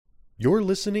You're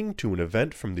listening to an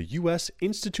event from the U.S.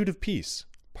 Institute of Peace,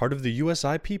 part of the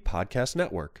USIP Podcast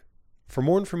Network. For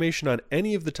more information on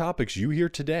any of the topics you hear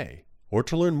today, or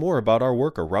to learn more about our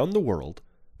work around the world,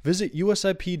 visit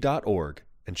usip.org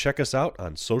and check us out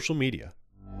on social media.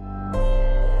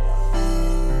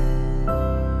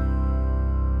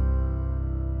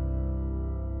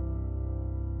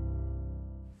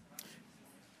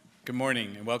 Good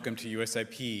morning and welcome to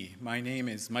USIP. My name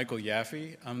is Michael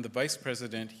Yaffe. I'm the Vice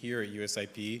President here at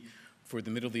USIP for the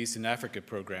Middle East and Africa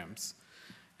programs.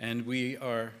 And we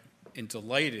are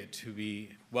delighted to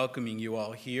be welcoming you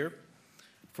all here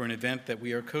for an event that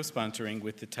we are co-sponsoring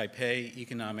with the Taipei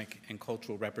Economic and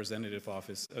Cultural Representative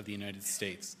Office of the United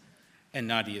States and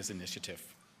Nadia's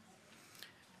initiative.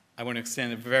 I want to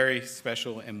extend a very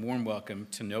special and warm welcome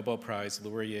to Nobel Prize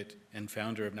laureate and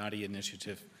founder of Nadia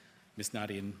Initiative, Ms.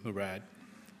 Nadia Murad,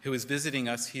 who is visiting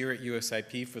us here at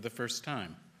USIP for the first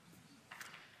time.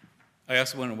 I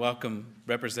also want to welcome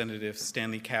Representative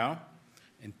Stanley Cao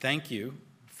and thank you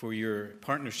for your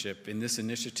partnership in this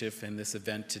initiative and this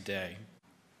event today.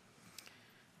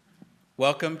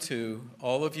 Welcome to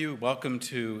all of you. Welcome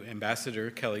to Ambassador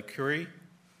Kelly Currie,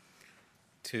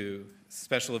 to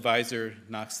Special Advisor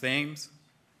Knox Thames,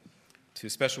 to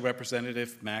Special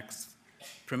Representative Max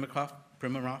Primaroff.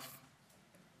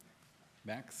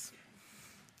 Max?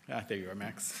 There you are,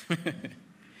 Max.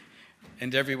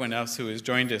 And everyone else who has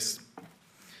joined us.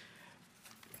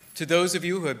 To those of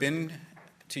you who have been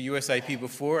to USIP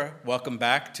before, welcome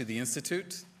back to the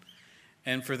Institute.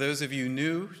 And for those of you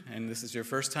new, and this is your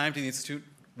first time to the Institute,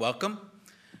 welcome.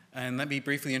 And let me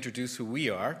briefly introduce who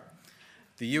we are.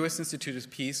 The U.S. Institute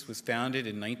of Peace was founded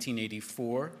in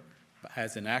 1984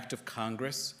 as an act of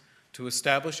Congress to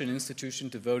establish an institution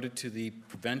devoted to the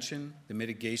prevention, the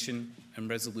mitigation, and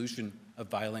resolution of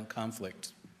violent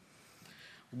conflict.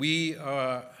 We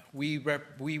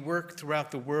work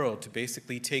throughout the world to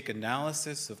basically take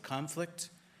analysis of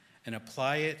conflict and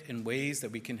apply it in ways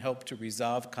that we can help to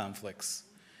resolve conflicts.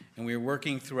 And we are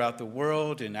working throughout the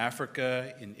world, in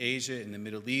Africa, in Asia, in the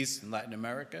Middle East, in Latin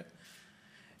America.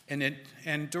 And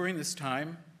during this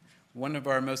time, one of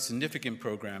our most significant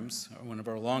programs, or one of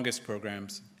our longest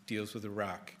programs, deals with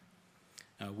Iraq.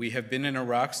 We have been in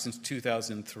Iraq since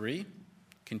 2003,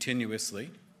 continuously,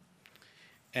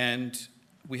 and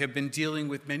we have been dealing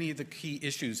with many of the key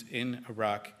issues in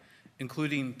Iraq,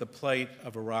 including the plight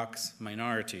of Iraq's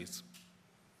minorities.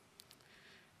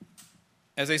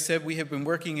 As I said, we have been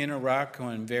working in Iraq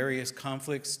on various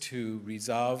conflicts to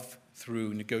resolve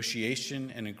through negotiation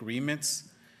and agreements,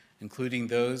 including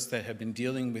those that have been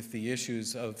dealing with the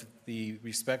issues of the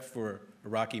respect for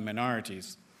Iraqi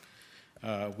minorities.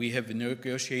 We have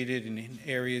negotiated in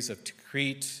areas of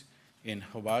Tikrit, in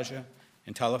Hawaja,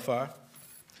 in Tal Afar,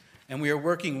 and we are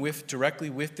working directly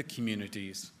with the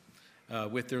communities,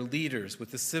 with their leaders,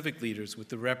 with the civic leaders, with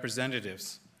the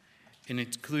representatives, and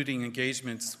including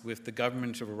engagements with the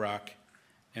government of Iraq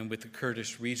and with the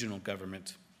Kurdish regional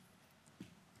government.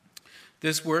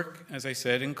 This work, as I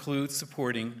said, includes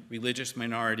supporting religious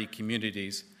minority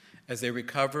communities as they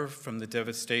recover from the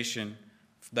devastation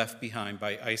left behind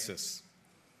by ISIS.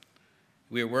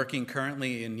 We are working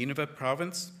currently in Nineveh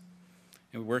province,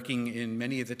 and working in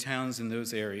many of the towns in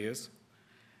those areas.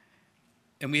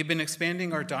 And we have been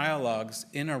expanding our dialogues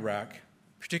in Iraq,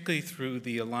 particularly through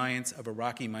the Alliance of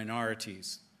Iraqi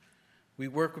Minorities. We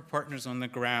work with partners on the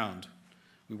ground.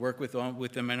 We work with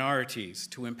the minorities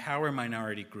to empower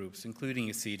minority groups, including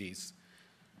Yazidis.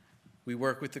 We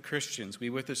work with the Christians. We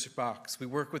work with the Shabaks. We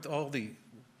work with all the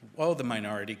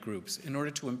minority groups in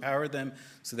order to empower them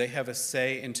so they have a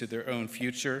say into their own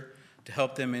future, to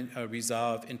help them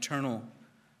resolve internal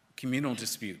communal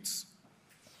disputes.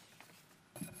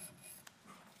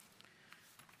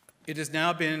 It has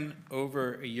now been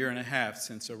over a year and a half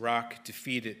since Iraq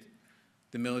defeated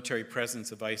the military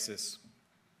presence of ISIS.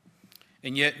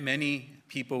 And yet many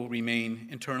people remain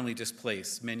internally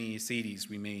displaced. Many Yazidis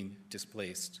remain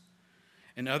displaced.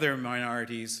 And other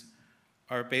minorities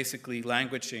are basically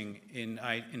languishing in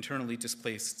internally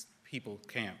displaced people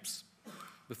camps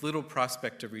with little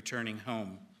prospect of returning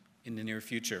home in the near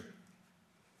future.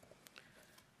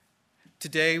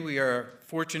 Today, we are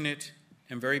fortunate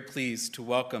and very pleased to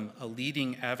welcome a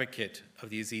leading advocate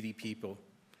of the Yazidi people,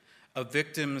 of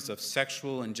victims of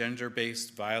sexual and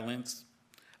gender-based violence,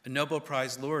 a Nobel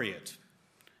Prize laureate,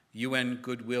 UN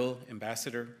Goodwill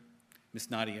Ambassador,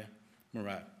 Ms. Nadia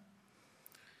Murad.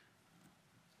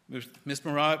 Ms.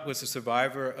 Murad was a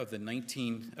survivor of the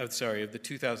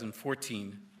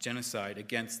 2014 genocide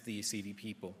against the Yazidi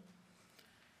people.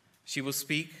 She will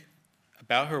speak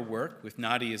about her work with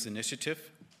Nadia's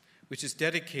initiative, which is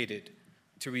dedicated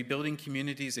to rebuilding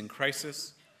communities in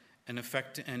crisis and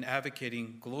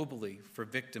advocating globally for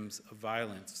victims of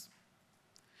violence.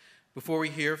 Before we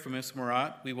hear from Ms.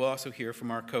 Murat, we will also hear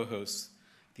from our co-hosts,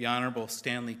 the Honorable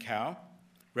Stanley Kao,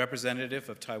 representative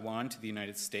of Taiwan to the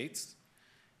United States.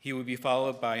 He will be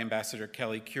followed by Ambassador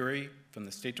Kelly Currie from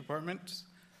the State Department's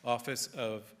Office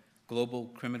of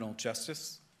Global Criminal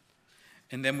Justice.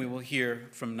 And then we will hear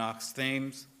from Knox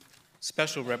Thames,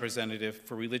 Special Representative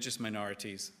for Religious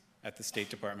Minorities at the State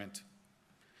Department.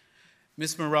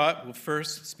 Ms. Murat will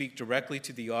first speak directly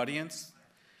to the audience,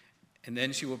 and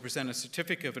then she will present a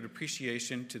certificate of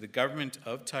appreciation to the government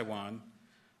of Taiwan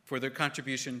for their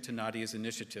contribution to Nadia's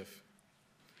initiative.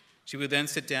 She will then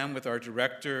sit down with our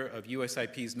Director of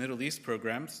USIP's Middle East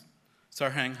programs,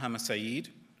 Sarhang Hamasaeed,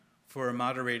 for a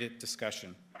moderated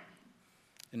discussion.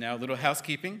 And now a little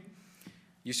housekeeping.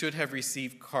 You should have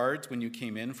received cards when you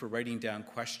came in for writing down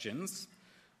questions,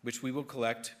 which we will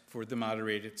collect for the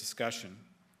moderated discussion.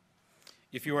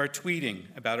 If you are tweeting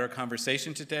about our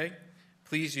conversation today,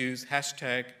 please use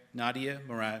hashtag Nadia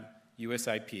Murat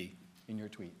USIP in your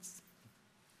tweets.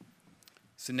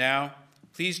 So now,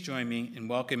 please join me in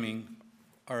welcoming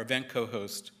our event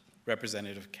co-host,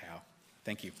 Representative Kao.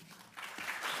 Thank you.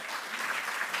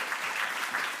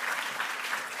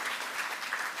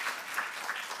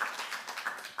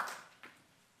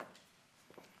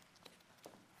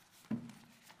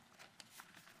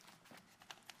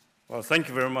 Well, thank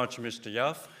you very much, Mr.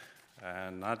 Yaf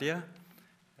and Nadia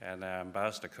and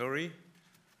Ambassador Currie,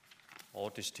 all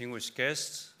distinguished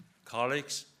guests,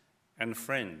 colleagues, and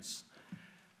friends.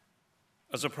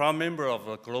 As a proud member of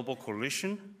the Global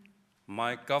Coalition,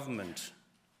 my government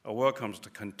welcomes the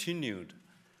continued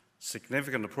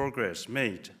significant progress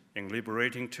made in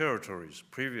liberating territories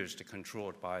previously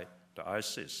controlled by the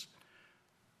ISIS.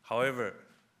 However,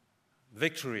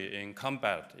 victory in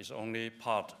combat is only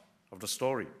part of the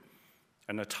story,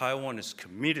 and Taiwan is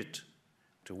committed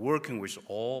to working with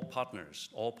all partners,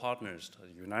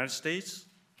 the United States,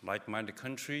 like-minded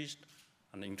countries,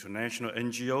 and international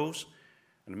NGOs,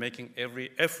 and making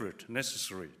every effort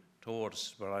necessary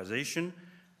towards civilization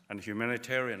and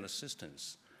humanitarian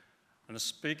assistance. And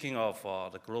speaking of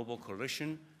the Global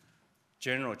Coalition,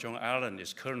 General John Allen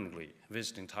is currently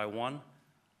visiting Taiwan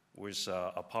with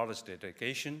a policy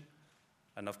delegation,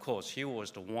 and of course, he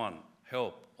was the one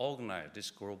helped organize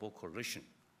this Global Coalition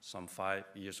some 5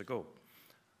 years ago.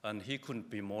 And he couldn't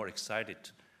be more excited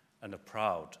and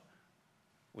proud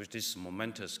with this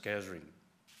momentous gathering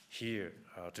here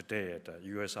today at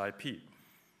USIP.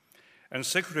 And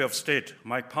Secretary of State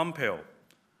Mike Pompeo,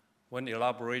 when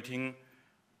elaborating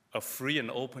a free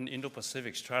and open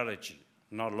Indo-Pacific strategy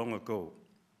not long ago,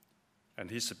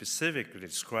 and he specifically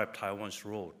described Taiwan's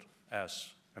role as,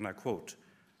 and I quote,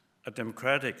 a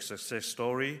democratic success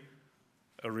story,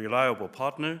 a reliable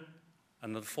partner,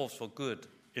 and a force for good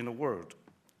in the world,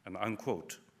 and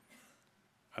unquote.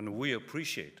 And we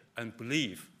appreciate and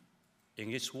believe in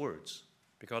his words,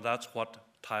 because that's what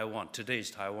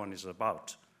today's Taiwan is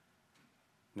about.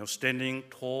 Standing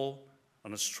tall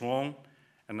and strong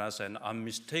and as an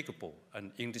unmistakable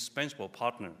and indispensable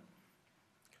partner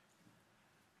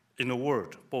in the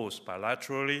world, both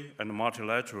bilaterally and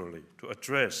multilaterally, to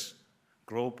address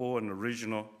global and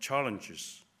regional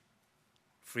challenges,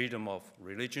 freedom of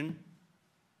religion,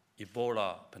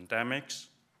 Ebola pandemics,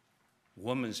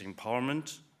 women's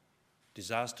empowerment,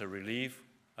 disaster relief,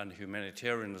 and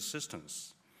humanitarian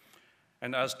assistance.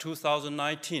 And as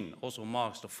 2019 also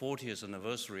marks the 40th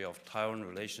anniversary of Taiwan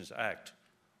Relations Act,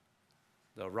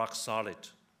 the rock-solid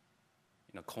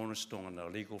cornerstone and the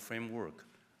legal framework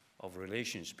of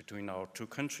relations between our two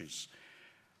countries,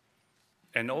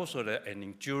 and also an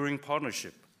enduring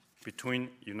partnership between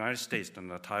the United States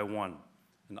and Taiwan,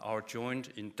 and our joint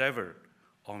endeavor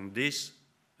on this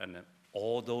and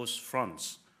all those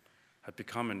fronts have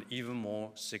become even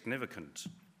more significant.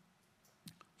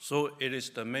 So it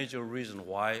is the major reason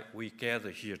why we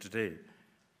gather here today,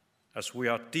 as we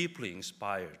are deeply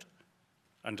inspired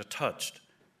and touched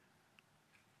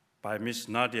by Ms.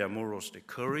 Nadia Murat's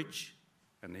courage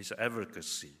and his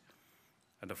advocacy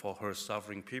and for her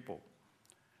suffering people.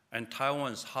 And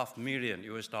Taiwan's $500,000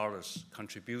 US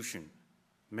contribution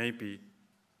may be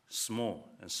small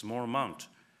amount,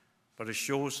 but it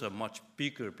shows a much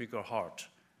bigger heart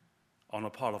on the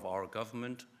part of our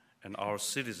government and our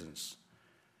citizens.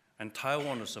 And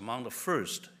Taiwan was among the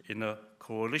first in a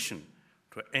coalition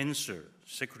to answer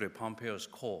Secretary Pompeo's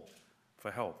call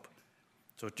for help.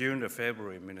 So during the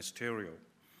February ministerial.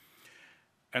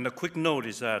 And a quick note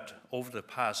is that over the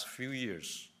past few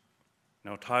years,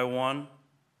 now Taiwan,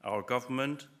 our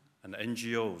government, and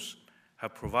NGOs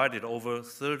have provided over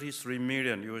 33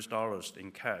 million US dollars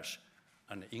in cash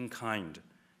and in-kind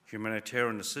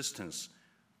humanitarian assistance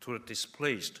to the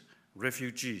displaced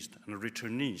refugees and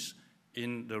returnees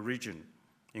in the region,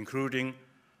 including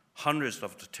hundreds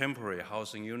of the temporary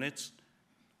housing units,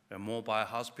 a mobile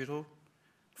hospital,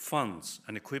 funds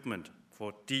and equipment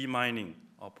for demining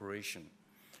operation.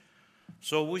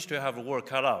 So we still have work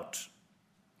cut out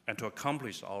and to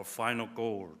accomplish our final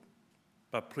goal.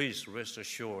 But please rest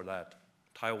assured that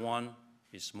Taiwan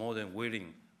is more than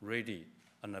willing, ready,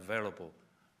 and available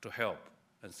to help.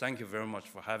 And thank you very much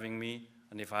for having me,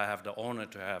 and if I have the honor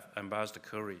to have Ambassador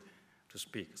Curry to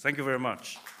speak. Thank you very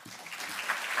much.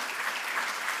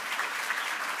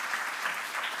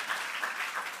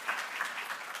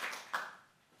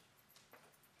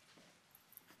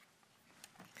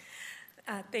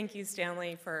 Thank you,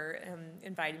 Stanley, for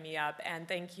inviting me up, and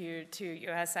thank you to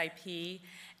USIP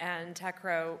and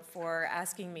TECRO for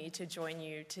asking me to join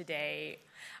you today.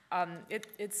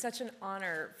 It's such an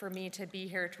honor for me to be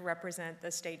here to represent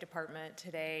the State Department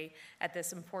today at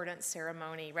this important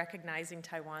ceremony recognizing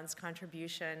Taiwan's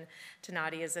contribution to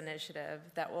Nadia's initiative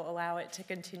that will allow it to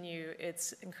continue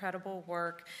its incredible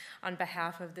work on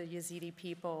behalf of the Yazidi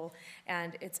people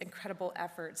and its incredible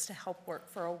efforts to help work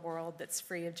for a world that's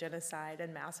free of genocide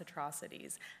and mass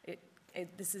atrocities.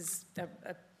 This is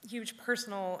a huge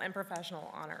personal and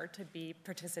professional honor to be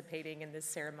participating in this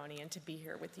ceremony and to be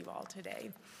here with you all today.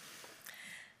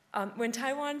 When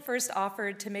Taiwan first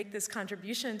offered to make this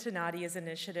contribution to Nadia's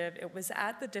initiative, it was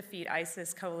at the Defeat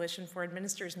ISIS Coalition Foreign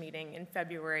Ministers meeting in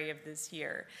February of this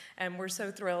year. And we're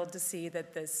so thrilled to see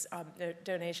that this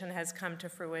donation has come to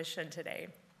fruition today.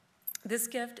 This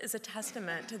gift is a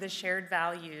testament to the shared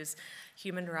values,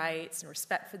 human rights, and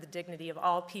respect for the dignity of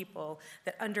all people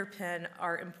that underpin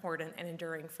our important and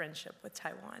enduring friendship with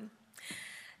Taiwan.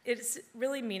 It's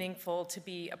really meaningful to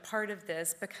be a part of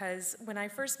this because when I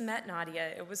first met Nadia,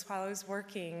 it was while I was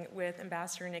working with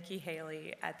Ambassador Nikki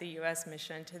Haley at the U.S.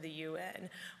 mission to the UN,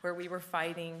 where we were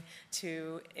fighting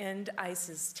to end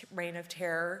ISIS' reign of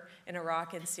terror in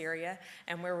Iraq and Syria,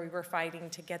 and where we were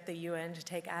fighting to get the UN to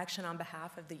take action on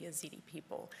behalf of the Yazidi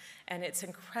people. And it's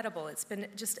incredible. It's been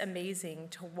just amazing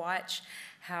to watch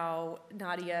how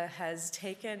Nadia has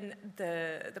taken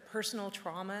the personal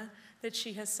trauma that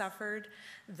she has suffered,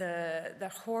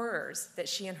 the horrors that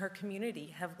she and her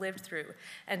community have lived through,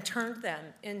 and turned them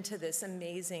into this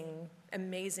amazing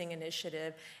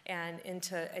initiative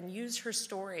and used her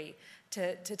story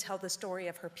to tell the story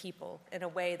of her people in a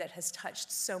way that has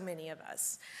touched so many of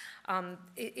us.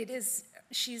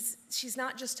 She's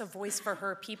not just a voice for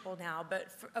her people now, but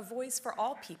a voice for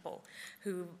all people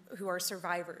who are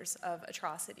survivors of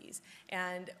atrocities.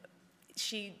 And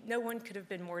no one could have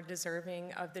been more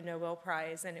deserving of the Nobel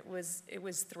Prize, and it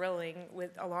was thrilling,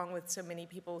 along with so many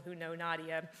people who know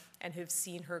Nadia and who've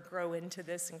seen her grow into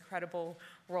this incredible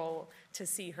role, to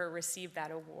see her receive that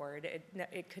award.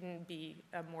 It couldn't be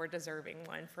a more deserving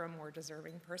one for a more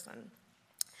deserving person.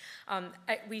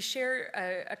 We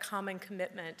share a common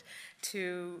commitment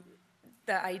to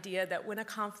the idea that when a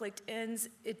conflict ends,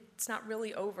 it's not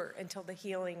really over until the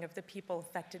healing of the people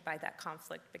affected by that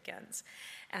conflict begins.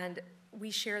 And we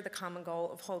share the common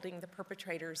goal of holding the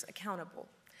perpetrators accountable.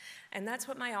 And that's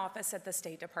what my office at the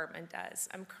State Department does.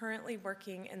 I'm currently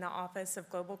working in the Office of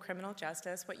Global Criminal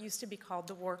Justice, what used to be called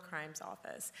the War Crimes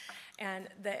Office. And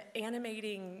the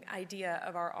animating idea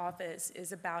of our office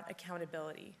is about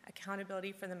accountability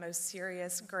for the most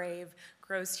serious, grave,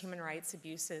 gross human rights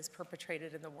abuses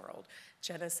perpetrated in the world: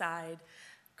 genocide,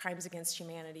 crimes against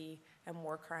humanity, and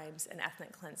war crimes and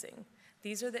ethnic cleansing.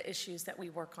 These are the issues that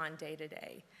we work on day to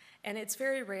day. And it's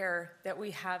very rare that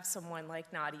we have someone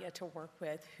like Nadia to work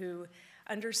with who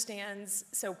understands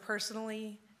so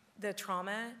personally the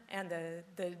trauma and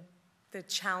the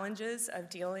challenges of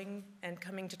dealing and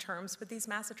coming to terms with these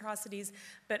mass atrocities,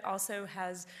 but also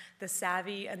has the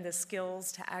savvy and the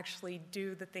skills to actually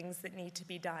do the things that need to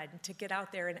be done, to get out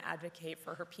there and advocate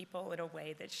for her people in a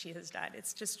way that she has done.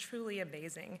 It's just truly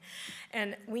amazing.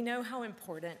 And we know how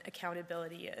important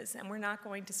accountability is, and we're not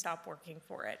going to stop working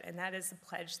for it. And that is a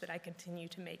pledge that I continue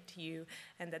to make to you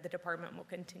and that the department will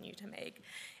continue to make.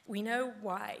 We know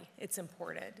why it's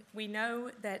important. We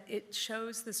know that it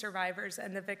shows the survivors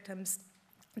and the victims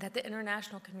that the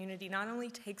international community not only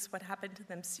takes what happened to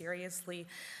them seriously,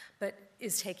 but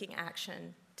is taking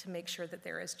action to make sure that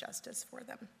there is justice for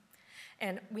them.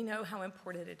 And we know how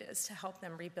important it is to help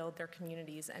them rebuild their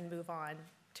communities and move on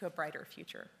to a brighter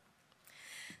future.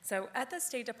 So at the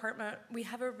State Department, we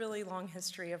have a really long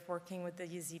history of working with the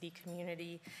Yazidi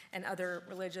community and other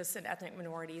religious and ethnic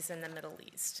minorities in the Middle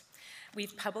East.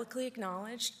 We've publicly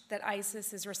acknowledged that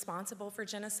ISIS is responsible for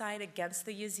genocide against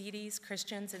the Yazidis,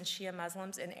 Christians, and Shia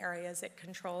Muslims in areas it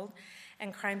controlled,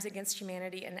 and crimes against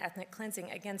humanity and ethnic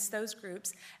cleansing against those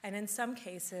groups, and in some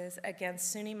cases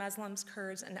against Sunni Muslims,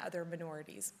 Kurds, and other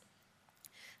minorities.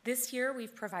 This year,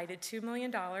 we've provided $2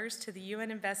 million to the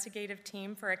UN Investigative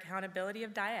Team for Accountability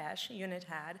of Daesh,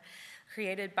 UNITAD,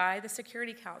 created by the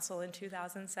Security Council in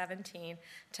 2017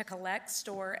 to collect,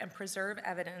 store, and preserve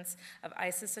evidence of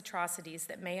ISIS atrocities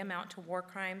that may amount to war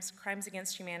crimes, crimes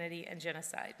against humanity, and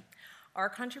genocide. Our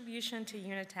contribution to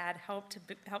UNITAD helped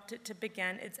it to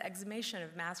begin its exhumation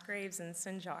of mass graves in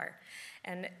Sinjar,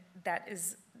 and that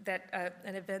is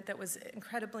an event that was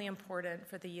incredibly important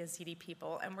for the Yazidi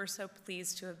people, and we're so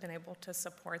pleased to have been able to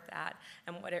support that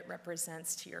and what it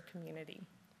represents to your community.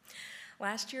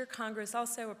 Last year, Congress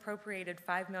also appropriated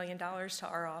 $5 million to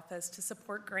our office to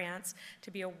support grants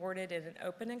to be awarded in an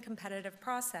open and competitive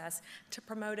process to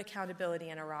promote accountability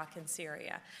in Iraq and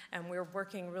Syria. And we're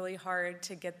working really hard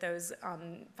to get those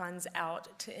funds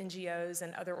out to NGOs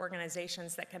and other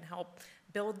organizations that can help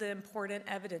build the important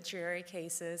evidentiary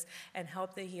cases and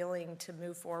help the healing to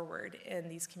move forward in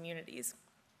these communities.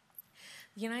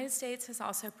 The United States has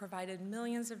also provided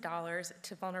millions of dollars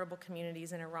to vulnerable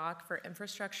communities in Iraq for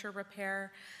infrastructure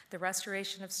repair, the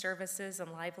restoration of services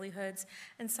and livelihoods,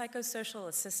 and psychosocial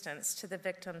assistance to the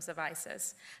victims of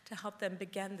ISIS to help them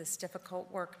begin this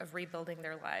difficult work of rebuilding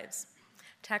their lives.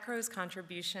 TECRO's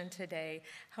contribution today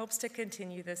helps to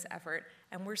continue this effort,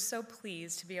 and we're so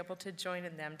pleased to be able to join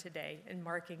in them today in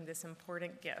marking this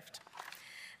important gift.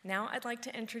 Now I'd like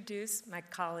to introduce my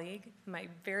colleague, my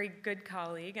very good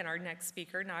colleague, and our next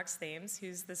speaker, Knox Thames,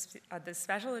 who's the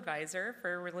Special Advisor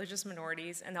for Religious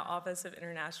Minorities in the Office of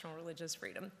International Religious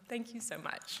Freedom. Thank you so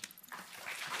much.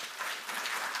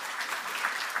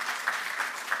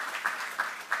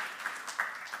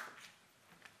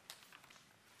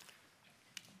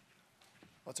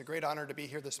 Well, it's a great honor to be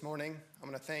here this morning. I'm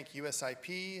going to thank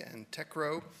USIP and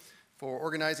TECRO for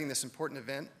organizing this important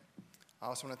event. I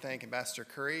also want to thank Ambassador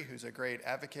Curry, who's a great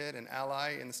advocate and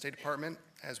ally in the State Department,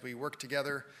 as we work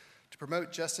together to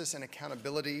promote justice and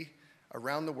accountability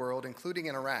around the world, including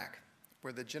in Iraq,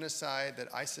 where the genocide that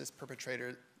ISIS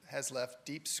perpetrated has left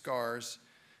deep scars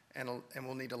and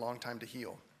will need a long time to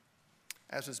heal.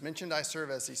 As was mentioned, I serve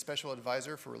as the Special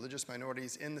Advisor for Religious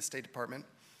Minorities in the State Department.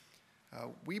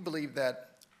 We believe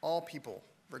that all people,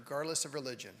 regardless of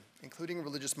religion, including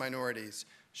religious minorities,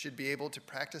 should be able to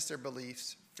practice their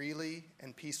beliefs freely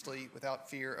and peacefully without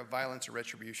fear of violence or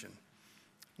retribution.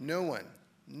 No one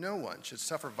should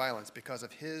suffer violence because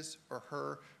of his or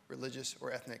her religious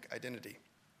or ethnic identity.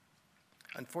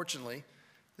 Unfortunately,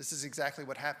 this is exactly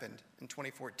what happened in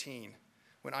 2014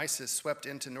 when ISIS swept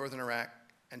into northern Iraq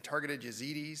and targeted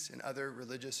Yazidis and other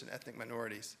religious and ethnic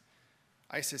minorities.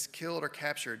 ISIS killed or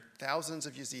captured thousands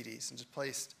of Yazidis and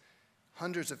displaced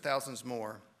hundreds of thousands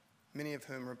more, many of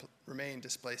whom remain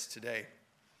displaced today.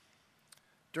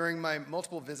 During my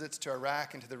multiple visits to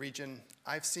Iraq and to the region,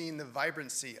 I've seen the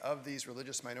vibrancy of these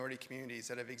religious minority communities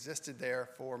that have existed there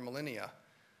for millennia,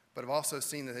 but have also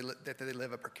seen that they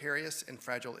live a precarious and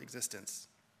fragile existence.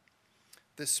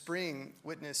 This spring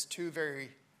witnessed two very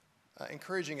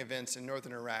encouraging events in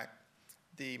northern Iraq,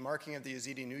 the marking of the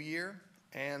Yazidi New Year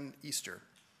and Easter.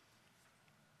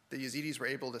 The Yazidis were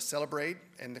able to celebrate,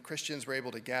 and the Christians were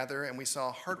able to gather, and we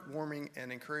saw heartwarming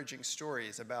and encouraging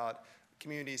stories about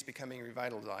communities becoming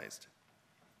revitalized.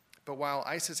 But while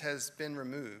ISIS has been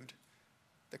removed,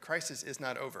 the crisis is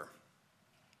not over.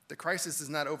 The crisis is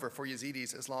not over for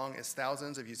Yazidis as long as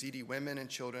thousands of Yazidi women and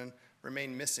children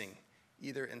remain missing,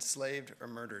 either enslaved or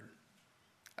murdered.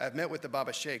 I have met with the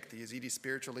Baba Sheikh, the Yazidi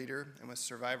spiritual leader, and with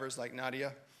survivors like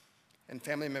Nadia and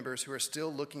family members who are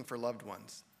still looking for loved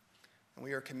ones. And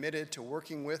we are committed to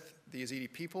working with the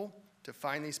Yazidi people to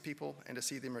find these people and to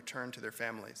see them return to their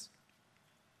families.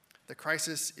 The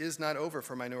crisis is not over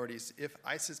for minorities if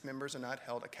ISIS members are not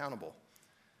held accountable.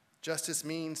 Justice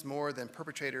means more than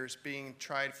perpetrators being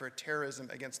tried for terrorism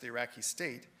against the Iraqi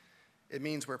state. It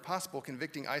means, where possible,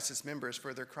 convicting ISIS members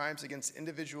for their crimes against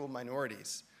individual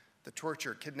minorities, the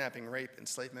torture, kidnapping, rape,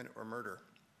 enslavement, or murder.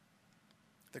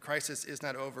 The crisis is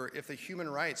not over if the human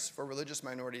rights for religious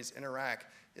minorities in Iraq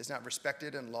is not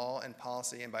respected in law and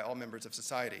policy and by all members of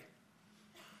society.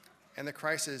 And the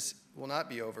crisis will not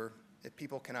be over if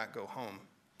people cannot go home.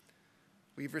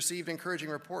 We've received encouraging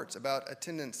reports about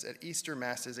attendance at Easter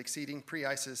masses exceeding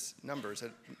pre-ISIS numbers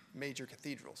at major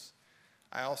cathedrals.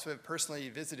 I also have personally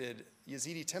visited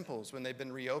Yazidi temples when they've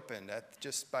been reopened,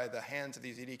 just by the hands of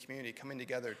the Yazidi community coming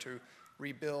together to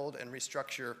rebuild and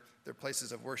restructure their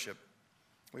places of worship.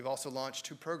 We've also launched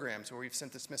 2 programs where we've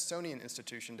sent the Smithsonian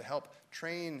Institution to help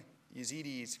train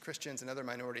Yazidis, Christians, and other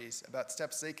minorities about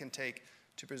steps they can take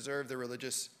to preserve their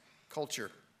religious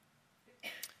culture.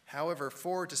 However,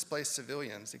 for displaced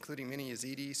civilians, including many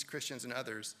Yazidis, Christians, and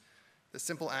others, the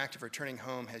simple act of returning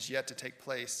home has yet to take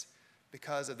place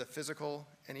because of the physical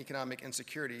and economic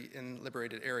insecurity in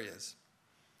liberated areas.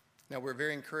 Now, we're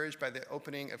very encouraged by the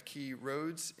opening of key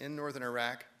roads in northern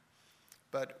Iraq,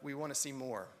 but we want to see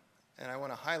more. And I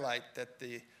want to highlight that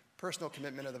the personal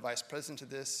commitment of the Vice President to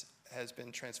this has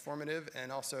been transformative,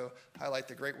 and also highlight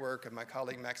the great work of my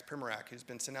colleague Max Primorak, who's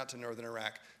been sent out to northern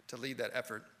Iraq to lead that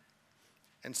effort.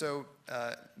 And so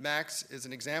Max is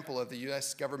an example of the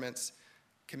U.S. government's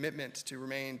commitment to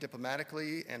remain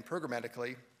diplomatically and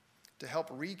programmatically to help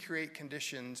recreate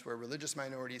conditions where religious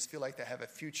minorities feel like they have a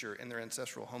future in their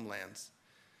ancestral homelands.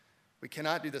 We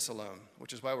cannot do this alone,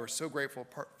 which is why we're so grateful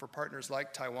for partners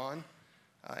like Taiwan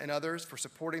and others for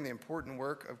supporting the important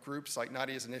work of groups like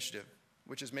Nadia's Initiative,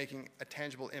 which is making a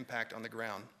tangible impact on the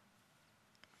ground.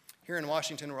 Here in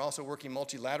Washington, we're also working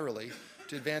multilaterally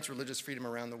to advance religious freedom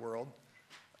around the world.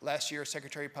 Last year,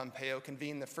 Secretary Pompeo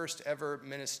convened the first ever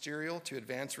ministerial to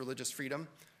advance religious freedom,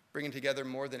 bringing together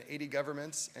more than 80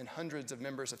 governments and hundreds of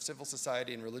members of civil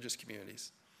society and religious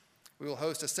communities. We will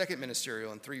host a second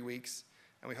ministerial in 3 weeks,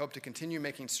 and we hope to continue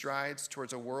making strides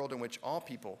towards a world in which all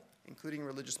people, including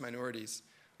religious minorities,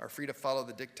 are free to follow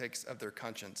the dictates of their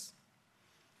conscience.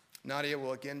 Nadia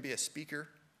will again be a speaker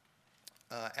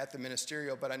at the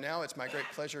ministerial, but now it's my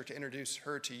great pleasure to introduce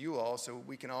her to you all so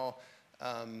we can all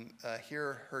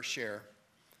hear her share.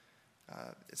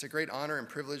 It's a great honor and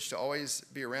privilege to always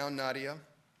be around Nadia.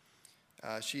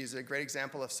 She's a great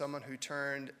example of someone who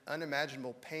turned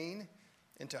unimaginable pain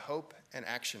into hope and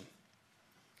action.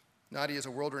 Nadia is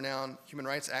a world-renowned human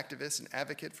rights activist and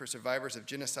advocate for survivors of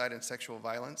genocide and sexual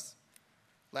violence.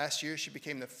 Last year, she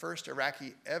became the first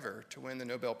Iraqi ever to win the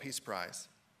Nobel Peace Prize.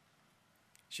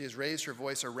 She has raised her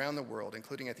voice around the world,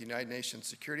 including at the United Nations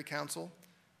Security Council,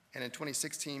 and in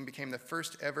 2016 became the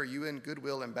first ever UN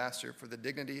Goodwill Ambassador for the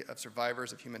dignity of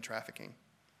survivors of human trafficking.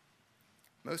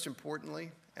 Most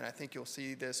importantly, and I think you'll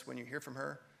see this when you hear from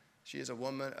her, she is a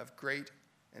woman of great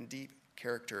and deep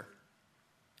character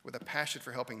with a passion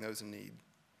for helping those in need.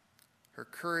 Her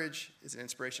courage is an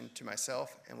inspiration to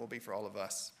myself and will be for all of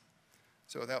us.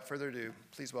 So without further ado,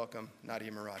 please welcome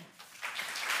Nadia Murad.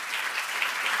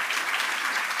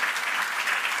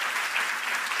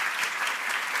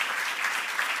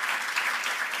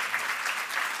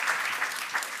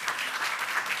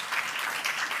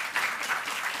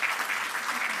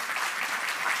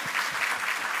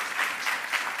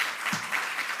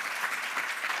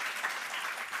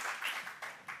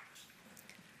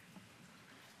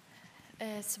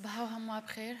 صباحو هموا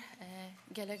بخير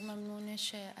قالك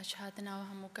ممنونش أشهادنا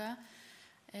وهموكا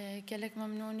قالك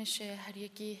ممنونش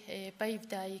هريكي بايف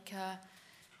دايكا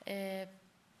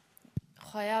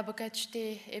خوايا بكا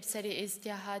تشتي بسري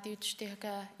ازدياهاتي وتشتي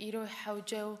هكا يروح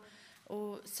حوجو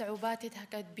وصعوباتي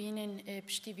هكا تبينن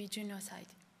بشتي بي جينوسايد.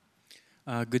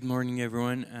 Good morning,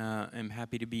 everyone. I'm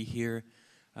happy to be here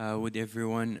with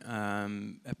everyone.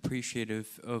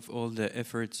 Appreciative of all the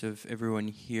efforts of everyone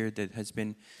here that has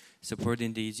been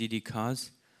supporting the Yazidi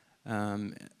cause.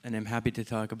 And I'm happy to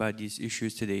talk about these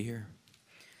issues today here.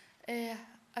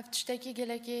 أفتشتكي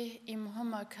قالكي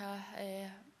مهمة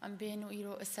أم بينو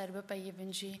إيرو السرب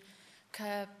بيبنجي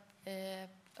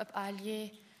أبقاليه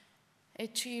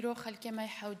تشيرو خلكي ما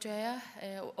يحوجايا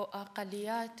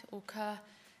وأقليات وكا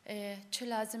شو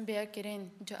لازم بيكرين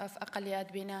جاف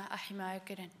أقليات بينا أحماية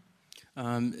كرين.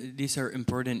 These are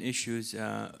important issues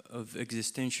of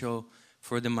existential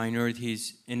for the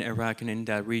minorities in Iraq and in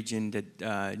that region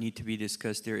that need to be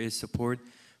discussed. There is support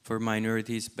for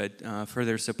minorities, but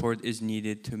further support is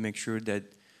needed to make sure that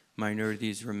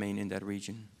minorities remain in that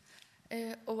region.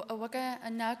 وكا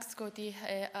الناقص قوتي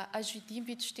أجدين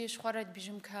بتشتيش خرج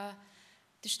بجمكا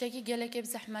تشتكي جلك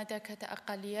بزحمتك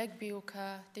كتأقليك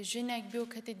بيوكا تجينك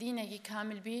بيوكا تدينك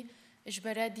كامل بي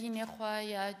إجبارات دين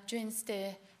خوايا جنس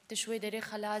تشوي دري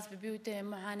خلاص ببيوت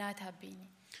معاناتها بيني.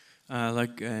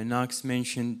 Like Knox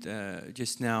mentioned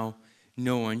just now,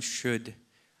 no one should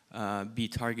be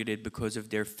targeted because of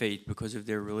their faith, because of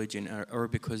their religion, or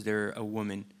because they're a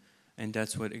woman, and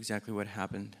that's exactly what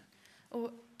happened.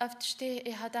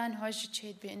 وأفتشتي هذان هوج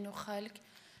تشيد بإنه خلق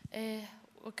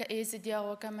وكإيزديا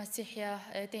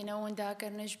وكمسيحيا تينون داكر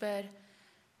نجبر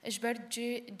إجبر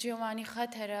جواني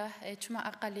خطرة تشما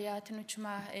أقليات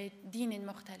وتشما دين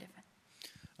مختلفة.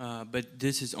 But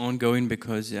this is ongoing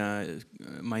because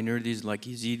minorities like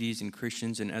Yazidis and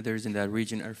Christians and others in that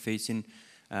region are facing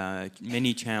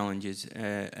many challenges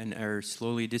and are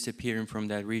slowly disappearing from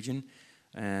that region.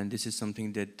 And this is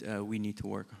something that we need to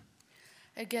work on.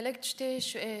 گەلک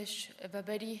شتێش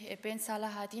بەبەری پێنج ساڵە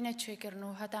هاتینە چێکردن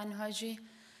و هەتا نوهاژی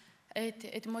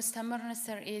مستمرن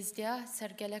سەر ئێزدیا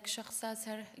سەر گەلک شخصا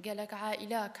سەر گەلک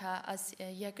عائیلا کە ئەس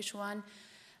یەکشوان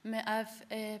ئەف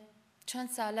چەند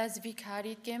ساڵە زوی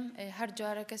کاریت کەم هەر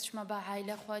جارە کەسشمە بە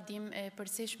عائیلە خوادیم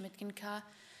پرسێش متکن کە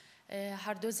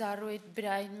هەردوو زاڕۆیت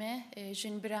برایمێ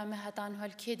ژن برامە هەتان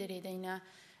هەل کێ دەرێدەینە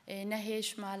نەهێش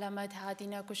مالەمەت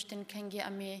هاتینە کوشتن کەنگی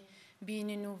ئەمێ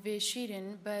بینن و وێشیرن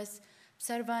بەس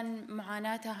سەروان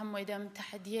معاناتە هەموویدەم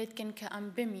تەحدیەت کن کە ئەم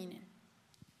بمینن.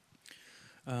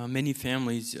 Many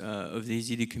families of the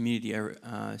Yazidi community are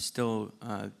still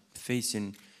facing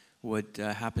what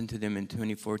happened to them in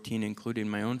 2014, including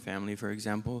my own family, for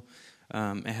example.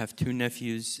 I have two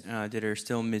nephews that are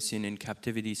still missing in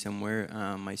captivity somewhere,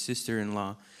 my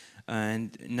sister-in-law, and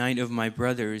 9 of my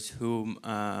brothers who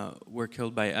were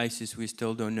killed by ISIS. We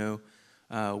still don't know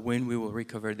when we will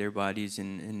recover their bodies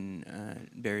and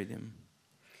bury them.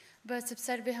 بس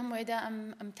بسر بهم وإذا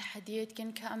أم تحديات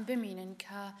كن كأم بمينن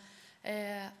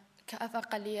كأف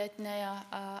أقلياتنا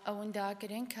أو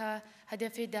نداكرن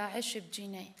كهدف داعش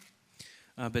بجيني.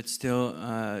 But still,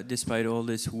 despite all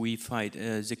this, we fight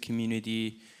as a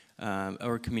community.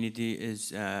 Our community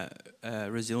is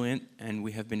resilient, and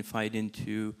we have been fighting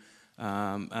to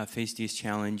face these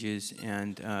challenges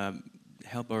and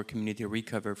help our community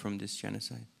recover from this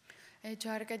genocide.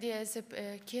 جارك دي أسب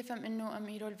كيف إنه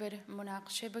أميرو البر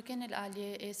مناقشة بكن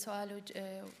الآلية سؤال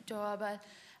وجواب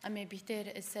أمي بيتر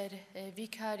السر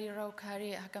فيكاري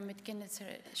روكاري حكمت كن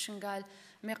شنقال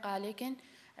مقالكن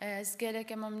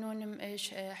زجلك ممنون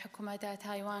إيش حكومات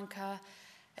تايوان كا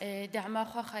دعم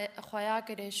خوايا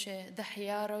كريش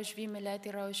ضحية روش في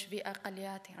ملاتي روش في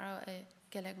أقليات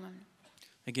جلك ممنون.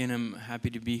 Again, I'm happy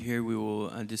to be here. We will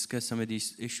discuss some of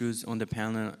these issues on the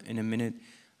panel in a minute.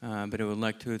 But I would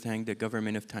like to thank the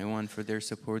government of Taiwan for their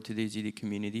support to the Yazidi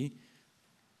community.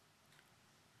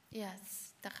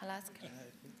 Yes, خلاص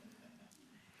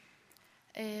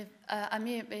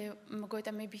أمي قلت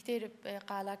أمي بكتير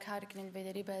قالة كارك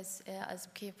نلبدري بس أز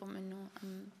كيفهم إنه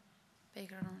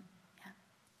بيقرون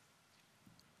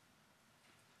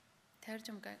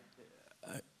ترجم كا.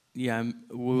 Yeah,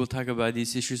 we will talk about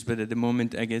these issues, but at the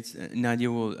moment, I guess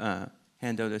Nadia will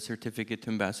hand out a certificate to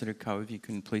Ambassador Kao. If you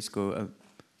can please go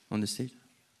on the stage.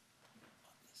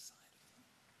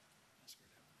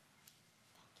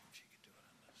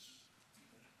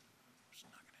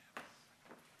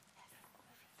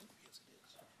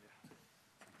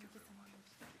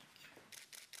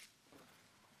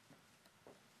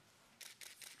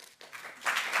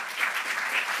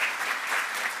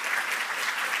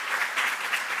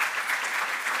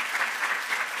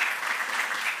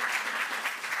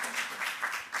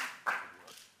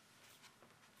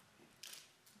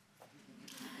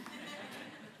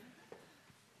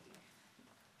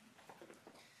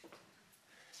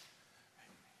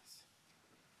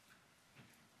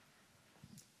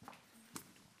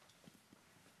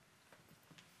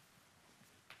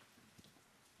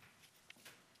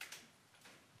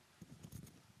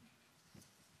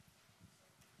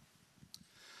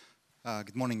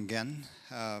 Good morning again.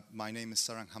 My name is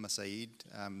Sarang Hamasaid.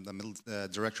 I'm the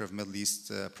Director of Middle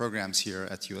East Programs here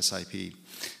at USIP.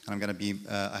 And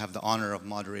I have the honor of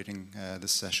moderating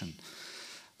this session.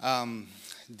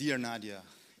 Dear Nadia,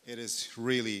 it is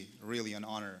really, really an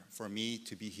honor for me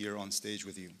to be here on stage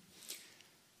with you.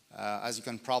 As you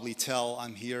can probably tell,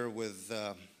 I'm here with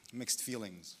mixed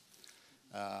feelings.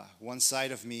 One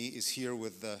side of me is here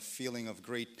with the feeling of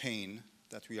great pain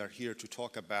that we are here to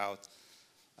talk about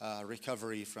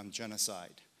recovery from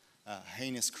genocide,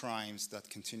 heinous crimes that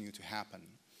continue to happen.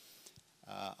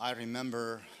 I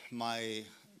remember my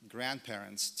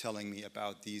grandparents telling me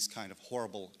about these kind of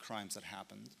horrible crimes that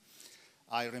happened.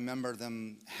 I remember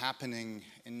them happening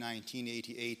in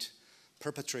 1988,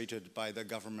 perpetrated by the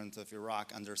government of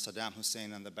Iraq under Saddam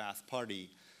Hussein and the Ba'ath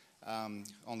Party,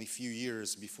 only a few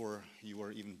years before you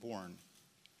were even born.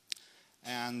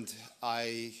 And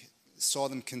I saw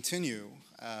them continue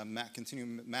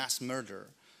mass murder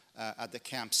at the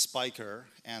Camp Speicher,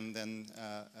 and then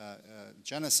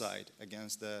genocide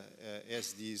against the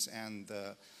Yazidis and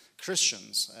the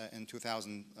Christians in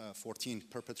 2014,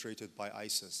 perpetrated by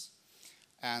ISIS.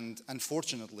 And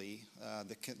unfortunately,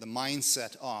 the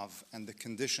mindset of and the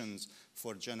conditions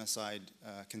for genocide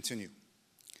continue.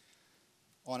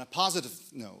 On a positive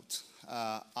note,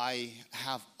 I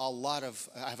have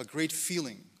a great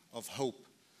feeling of hope,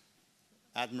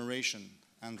 admiration,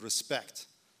 and respect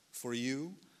for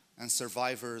you and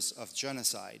survivors of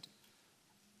genocide,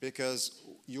 because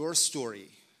your story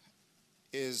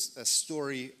is a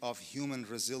story of human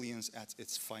resilience at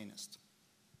its finest.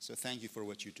 So thank you for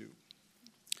what you do.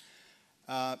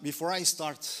 Before I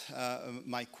start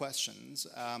my questions,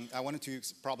 I wanted to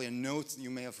probably note, you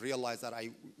may have realized that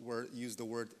I used the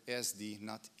word Yazdi,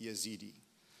 not Yazidi.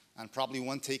 And probably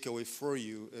one takeaway for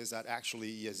you is that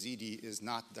actually Yazidi is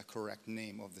not the correct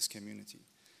name of this community.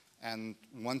 And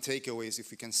one takeaway is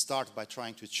if we can start by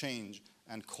trying to change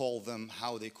and call them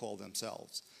how they call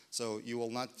themselves. So you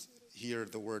will not hear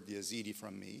the word Yazidi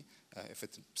from me. If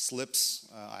it slips,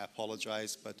 I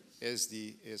apologize, but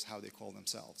Yazdi is how they call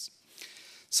themselves.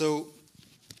 So,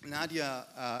 Nadia,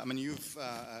 I mean, you've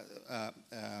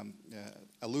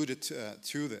alluded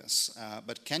to this,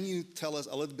 but can you tell us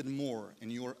a little bit more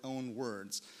in your own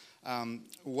words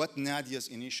what Nadia's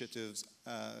initiatives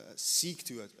seek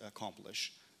to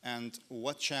accomplish and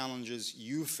what challenges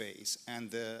you face and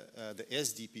the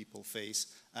SD people face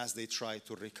as they try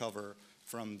to recover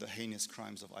from the heinous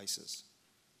crimes of ISIS?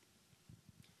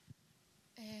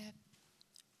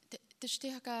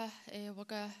 تشتيهكا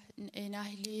وكا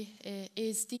ناهلي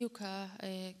إزدي وكا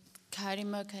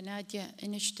كارمة كنادية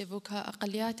إنشتف وكا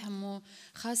أقليات همو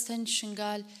خاصة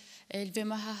شنقال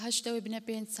الفيمها هشتا وابن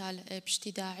بين سال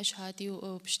بشتي داعش هادي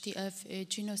وبشتي أف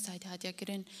جينوسايد هادي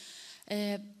أقرن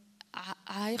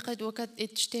عايقد وقت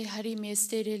تشتي هري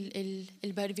ميستير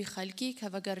البربي خلقي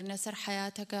كفقر نصر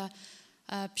حياتك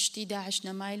بشتي داعش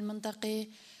نماي المنطقة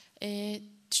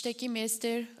تشتكي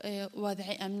ميستر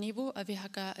وضعي أمني بو أبي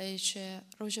هكا إيش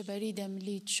روجة بريدة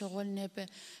ملي تشغلنا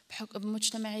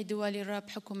بمجتمعي دولي را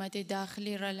بحكومة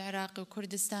داخلي را العراق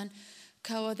وكردستان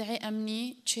كوضعي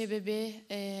أمني تشبه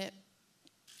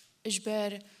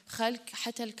إجبار خلق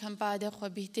حتى الكم بعد خو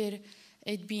بيتر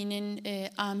تبينن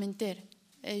آمنتر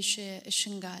إيش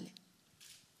الشنغالي.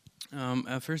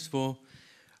 First of all,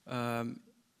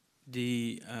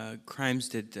 the crimes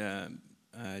that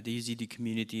the Yazidi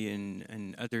community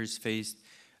and others faced.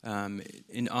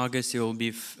 In August, it will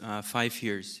be 5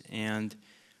 years. And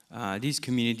these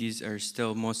communities are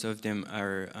still, most of them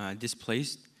are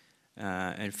displaced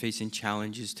and facing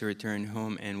challenges to return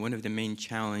home. And one of the main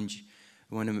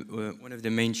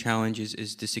challenges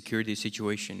is the security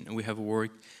situation. And we have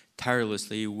worked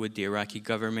tirelessly with the Iraqi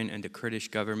government and the Kurdish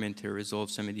government to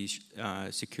resolve some of these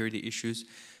security issues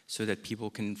so that people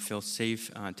can feel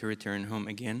safe to return home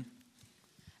again.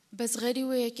 بس غيري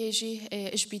ويكيجي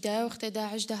إيش بداية وقت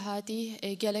داعش دهاتي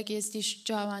جالك يزديش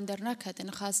جوان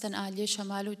درنكتن خاصة آلية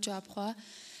شمال وجابخوا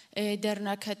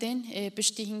درنكتن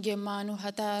بشتي هنجمانو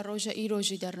حتى روجا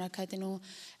إيروجي درنكتن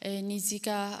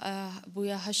ونيزيكا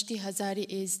بويا هشتي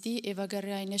هزاري إزدي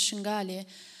إيفاقريا نشنغالي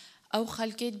أو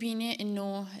خلقيت بيني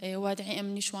إنه وضعي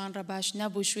أمني شوان رباش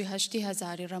نبو شوي هشتي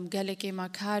هزاري رم جالك ما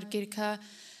كار كيركا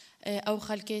أو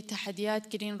خلقيت تحديات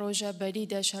كرين روجا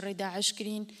بريدة شر داعش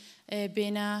كرين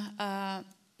بين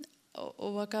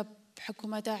وكا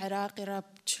حكومة العراق راب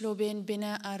تشلوبين بين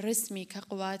الرسمي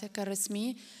كقواتك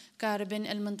الرسمي كاربن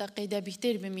المنطقة ده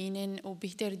بيهتر بمينن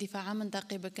وبيهتر دفاع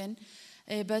منطقي بكن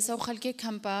بس أو خلقي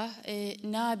كمبا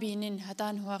نابينن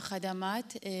هتان هو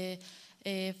خدمات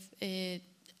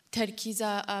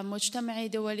تركيزا مجتمعي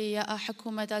دولي يا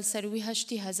حكومة السروي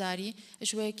هشتي هزاري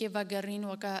شوية كيف قرين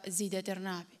وكا زيدة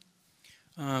النابي.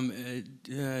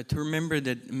 To remember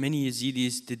that many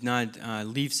Yazidis did not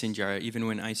leave Sinjar. Even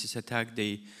when ISIS attacked,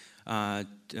 they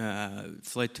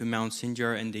fled to Mount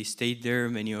Sinjar and they stayed there.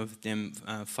 Many of them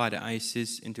fought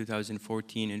ISIS in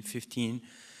 2014 and 15.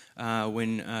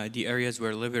 When the areas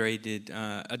were liberated,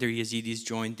 other Yazidis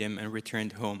joined them and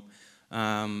returned home.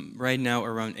 Right now,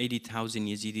 around 80,000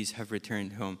 Yazidis have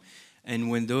returned home. And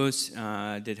when those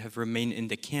that have remained in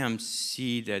the camps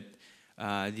see that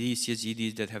these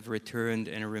Yazidis that have returned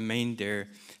and remained there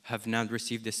have not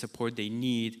received the support they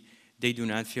need, they do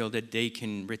not feel that they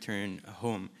can return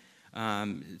home.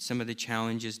 Some of the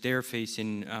challenges they're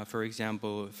facing, for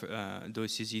example, for,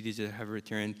 those Yazidis that have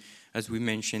returned, as we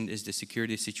mentioned, is the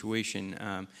security situation.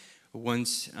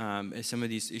 Once some of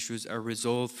these issues are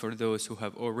resolved for those who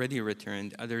have already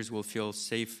returned, others will feel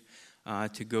safe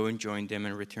to go and join them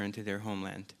and return to their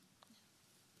homeland.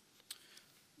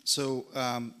 So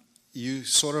you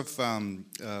sort of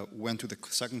went to the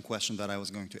second question that I was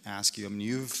going to ask you. I mean,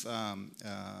 you've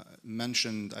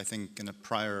mentioned, I think, in a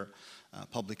prior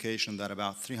publication that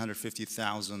about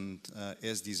 350,000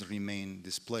 Yazidis remain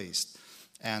displaced.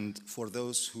 And for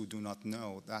those who do not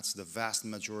know, that's the vast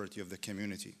majority of the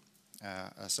community.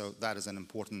 So that is an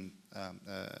important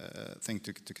thing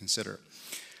to consider.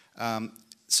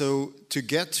 So to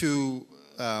get to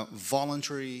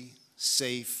voluntary,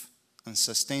 safe, and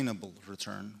sustainable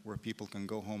return where people can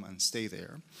go home and stay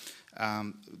there.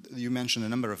 You mentioned a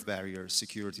number of barriers,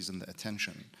 securities, and the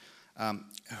attention.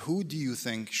 Who do you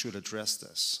think should address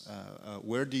this?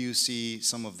 Where do you see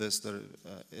some of this?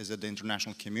 Is it the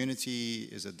international community?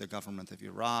 Is it the government of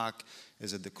Iraq?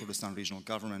 Is it the Kurdistan regional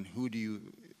government? Who do you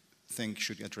think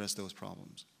should address those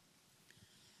problems?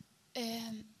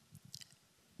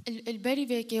 البری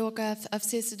وکی وقف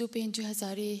افسیس دو پنج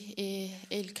هزاری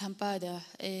الکمپادا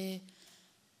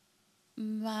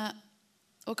ما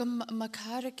وكم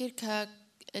مكار كيركا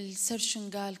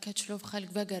السرشنقال كتشلوف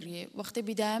خلق بقري وقت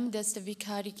بداية دست في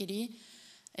كاري كري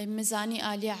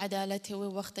ميزاني آلية عدالتي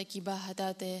ووقت كيبا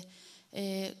هدات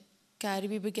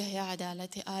كاربي بقى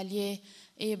عدالتي آلية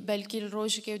بلكي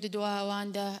الروج كي ودوا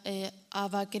واندا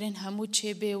آفاكرين همو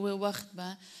تشيبي ووقت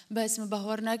با بس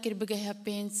مبهورنا كير بقى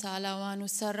بين سالا وانو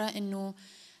سرة إنه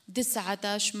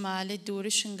 19 مال الدور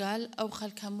الشنقال أو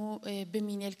خلق همو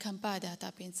بمين الكمبادا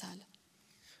تا بين سالا.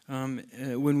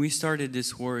 When we started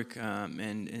this work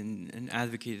and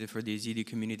advocated for the Yazidi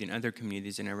community and other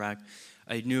communities in Iraq,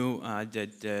 I knew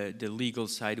that the legal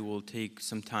side will take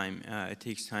some time. It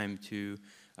takes time to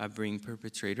bring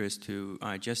perpetrators to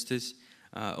justice.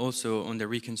 Also, on the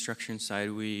reconstruction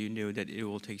side, we knew that it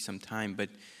will take some time, but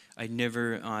I never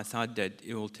thought that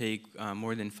it will take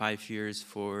more than 5 years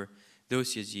for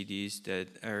those Yazidis that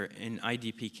are in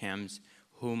IDP camps,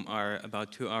 whom are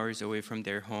about 2 hours away from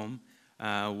their home,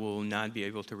 will not be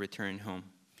able to return home.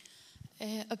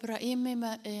 إبراهيم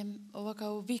ما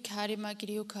وكاو في كاري ما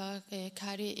كريو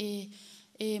كاري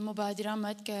مبادرة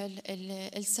متكل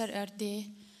السر أردي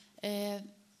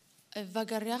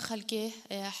وقرر خلقه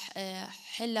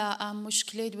حلا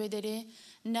مشكلة بدري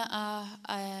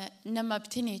نما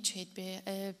بتني تشيد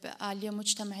بعالية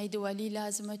مجتمعي دولي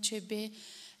لازم تشيد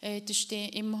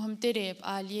تشتي مهم تري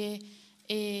بعالية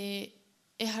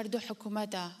هردو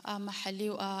حكومة محلي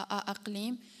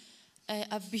وأقليم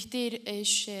أبيتير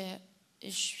إيش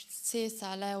 3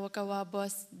 سالة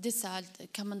وكوابوس 9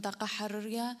 كمنطقة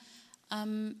حرية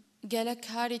قالك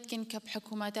هاريت كن كب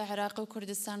حكومة عراق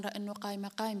وكردستان رأنه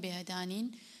قايم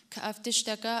بهدانين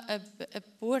كأفتشتكا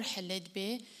بورحلت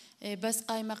به بس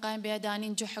قايم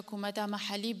بهدانين جو حكومة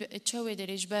محلي تشوي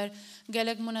دريجبر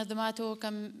قالك منظماته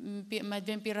كم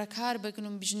مدبين بركار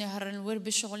بكنون بجنهر الور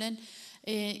بشغلن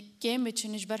كيمت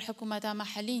شنجبر حكومة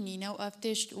محلينينا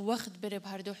وأفتشت وقت برب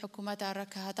هردو حكومة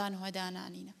ركهتان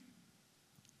وهدانانينا.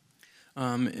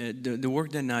 The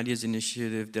work that Nadia's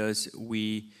initiative does,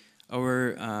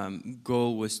 our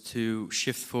goal was to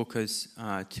shift focus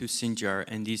to Sinjar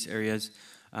and these areas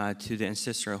to the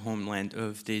ancestral homeland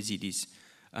of the Yazidis.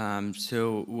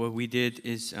 So what we did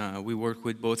is we worked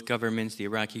with both governments, the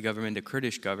Iraqi government, the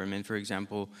Kurdish government, for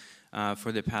example,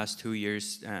 for the past 2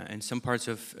 years. And some parts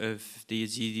of the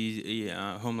Yazidi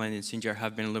homeland in Sinjar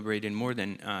have been liberated in more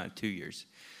than 2 years.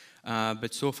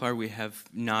 But so far we have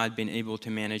not been able to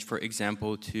manage, for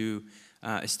example, to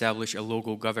establish a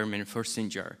local government for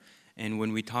Sinjar. And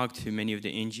when we talk to many of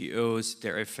the NGOs, they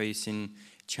are facing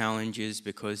challenges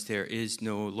because there is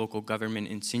no local government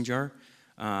in Sinjar.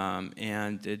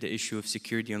 And the issue of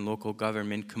security and local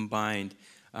government combined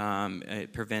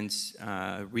prevents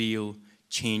real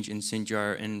change in Sinjar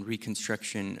and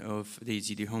reconstruction of the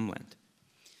Yazidi homeland.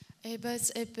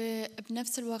 بس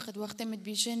بنفس الوقت وقت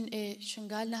متبيجن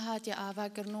شنقالنا هاتي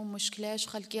آفاقرنو مشكلاش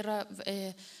خلقي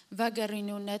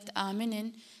فاقرينو نت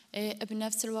آمنن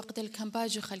بنفس الوقت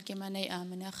الكمباجي خلقي ما ني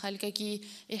آمنة خلقكي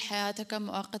حياتك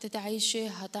مؤقتة تعيشي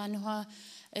هاتانوها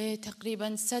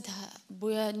تقريبا سدها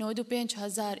بويا نودو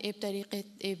 5000 بطريقة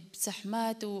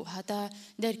بزحمات وهتا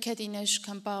دركتي نش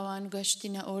كمباوان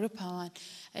وقشتنا أوروباوان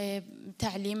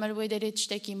تعليم الودري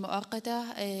تشتكي مؤقتة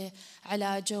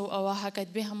علاجه أواها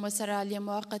بهم وسرالية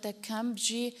مؤقتة كم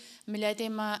بجي ملاتي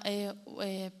ما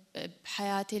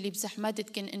بحياتي اللي بزحمات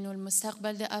تكن إنه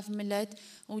المستقبل ده أف ملات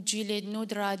وجيلي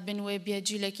نودرات بن ويبيا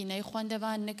جيلكي نيخوان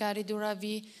دفان نكاري دورا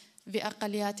في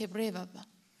أقليات بريبا.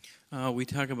 We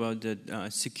talk about the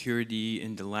security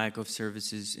and the lack of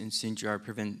services in Sinjar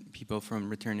prevent people from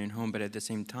returning home, but at the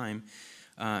same time,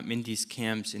 in these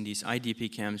camps, in these IDP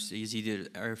camps, the Yazidis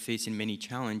are facing many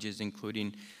challenges,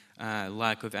 including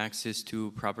lack of access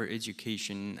to proper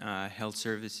education, health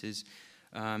services,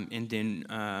 and then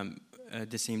at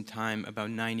the same time, about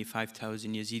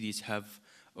 95,000 Yazidis have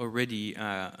already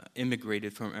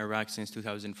immigrated from Iraq since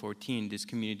 2014. This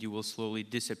community will slowly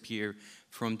disappear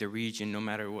from the region no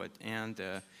matter what, and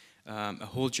a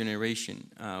whole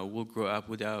generation will grow up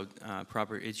without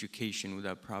proper education,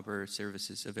 without proper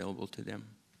services available to them.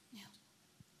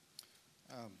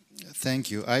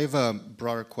 Thank you. I have a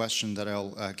broader question that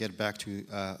I'll get back to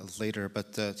later,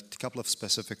 but a couple of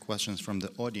specific questions from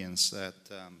the audience that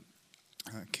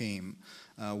came.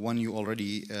 One you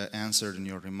already answered in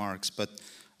your remarks, but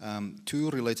two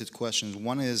related questions.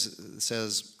 One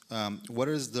says, what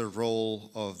is the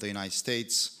role of the United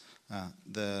States,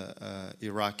 the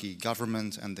Iraqi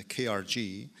government, and the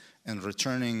KRG in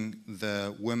returning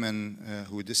the women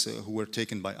who were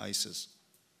taken by ISIS?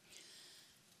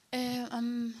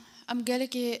 أم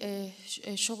قالك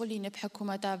شغلي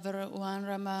بحكومة عبر وان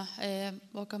رما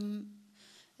وكم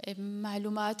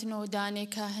معلومات نو داني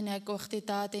كهناك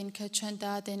واختطاطين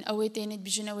كتشنتاتين أويتين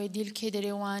بجن أويديل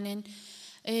كدريوانين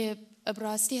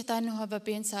براستي هتانو هبا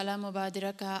بين سالا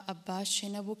مبادرة كأباش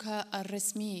هنبوكا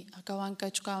الرسمي كوان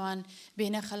كوان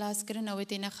بين خلاص كرن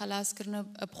أويتين خلاص كرن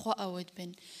بخو أود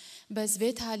بين بس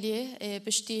بيت هاليه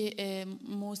بشتي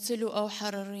موصلو أو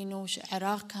حررينو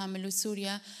عراق كامل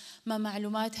وسوريا ما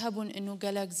معلومات هبون إنه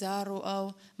قلق زارو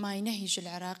أو ما ينهج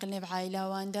العراق اللي بعائلة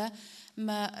واندا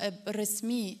ما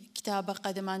رسمي كتابة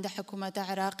قدم عند حكومة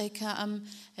عراقي كأم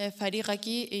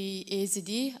فريقكي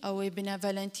إيزدي أو بنا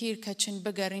فالنتير كتشن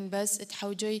بقرين بس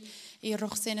تحوجي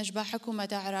يرخصين أشبه حكومة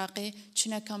عراقي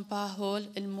تشنا كمبا هول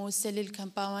الموصل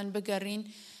الكمباوان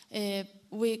بقرين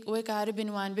ويك عربن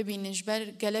وان ببين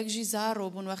نجبر قلق جي زارو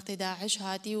بون وقت داعش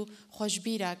هاتي وخوش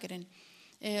بيرا كرن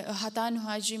هاتان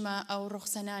هاجي ما أو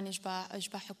رخصنان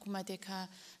أشبه حكومتك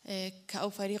كأو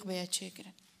فريق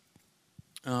بياتشكرن.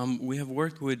 We have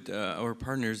worked with our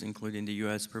partners, including the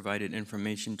U.S., provided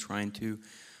information trying to,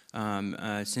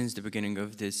 since the beginning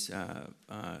of this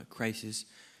crisis,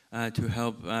 to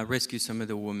help rescue some of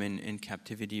the women in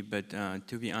captivity. But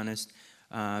to be honest,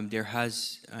 there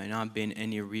has not been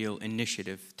any real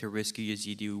initiative to rescue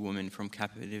Yazidi women from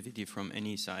captivity from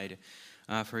any side.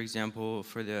 For example,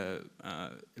 for the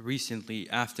recently,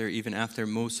 even after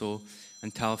Mosul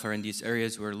and Tal Afar and these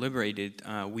areas were liberated,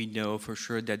 we know for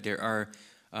sure that there are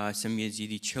some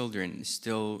Yazidi children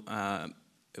still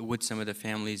with some of the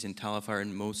families in Tal Afar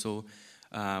and Mosul.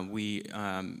 We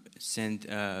sent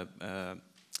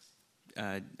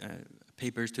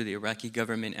papers to the Iraqi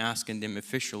government asking them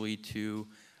officially to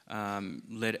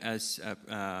let us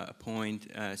appoint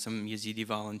some Yazidi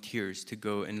volunteers to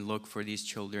go and look for these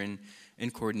children in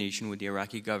coordination with the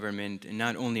Iraqi government, and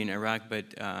not only in Iraq, but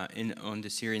on the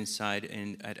Syrian side and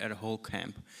at a whole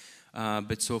camp.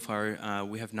 But so far,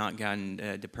 we have not gotten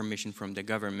the permission from the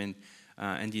government,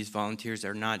 and these volunteers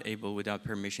are not able, without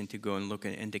permission, to go and look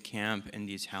in the camp and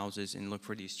these houses and look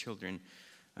for these children.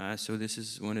 So this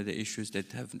is one of the issues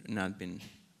that have not been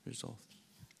resolved.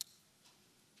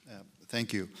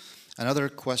 Thank you. Another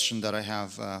question that I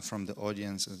have from the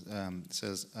audience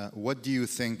says, what do you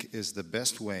think is the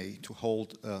best way to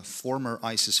hold former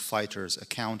ISIS fighters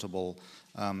accountable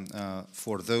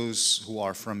for those who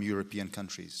are from European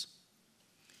countries?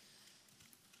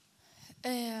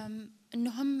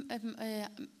 إنهم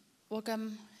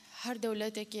وكم هر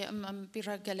دولتك أم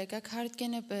برجلك هارد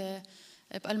كنا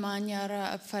بألمانيا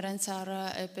را بفرنسا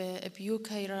را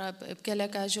بيوكي را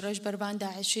بجلك جرج بربان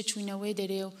داعش شوينا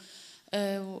ويدريو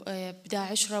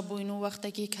بداعش ربوينو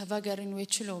وقتكي كفاجرين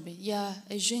ويتشلوبي يا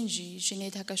جنجي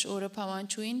جنيت هكاش أوروبا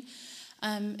وانشوين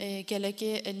أم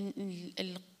جلك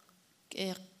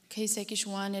كيسك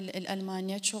شوان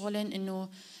الألمانيا شغلن إنه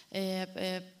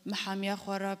محامية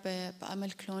خورا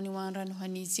بعمل كلوني وان رانو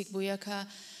هنيزيك بوياكا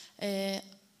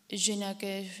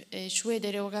جنك شوي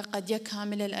دريوغا قد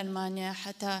يكامل الألمانيا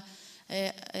حتى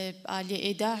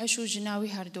على داعش وجناوي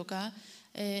هردوكا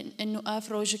إنه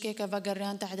أفروجك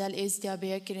كفاجران تعدال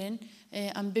إزديابية كرين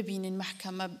أم ببين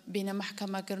المحكمة بين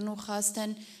محكمة كرنو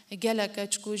خاصة جلك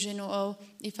تشكو جنو أو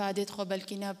إفادة خبل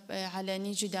كنا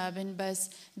على جدابن بس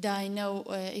داينا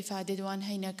وإفادة وان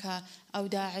هينك أو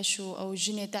داعش أو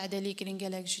جنة تعدلي كرين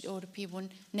جلك جد أوروبي بون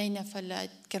نينا فلا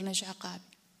كرنش عقاب.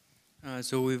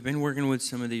 So we've been working with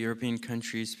some of the European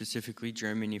countries, specifically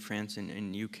Germany, France,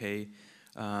 and UK,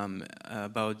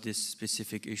 about this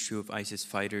specific issue of ISIS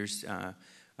fighters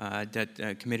that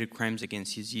committed crimes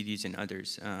against Yazidis and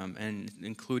others, and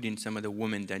including some of the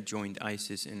women that joined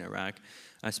ISIS in Iraq.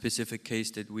 A specific case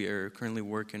that we are currently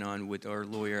working on with our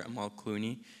lawyer Amal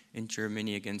Clooney in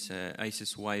Germany against an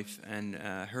ISIS wife and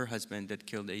her husband that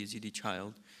killed a Yazidi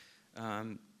child.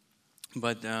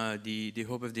 But the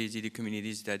hope of the Yazidi community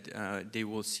is that they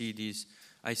will see these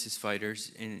ISIS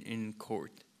fighters in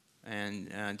court. And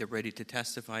they're ready to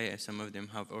testify. Some of them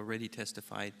have already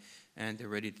testified, and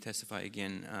they're ready to testify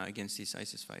again against these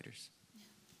ISIS fighters.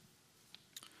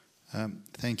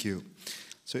 Thank you.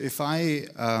 So if I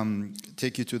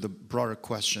take you to the broader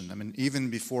question, I mean, even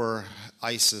before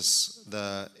ISIS,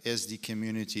 the SD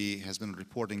community has been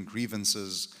reporting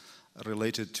grievances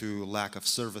related to lack of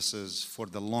services for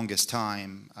the longest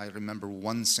time. I remember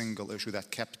one single issue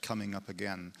that kept coming up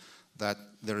again, that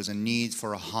there is a need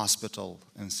for a hospital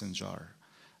in Sinjar.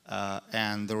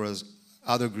 And there was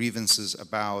other grievances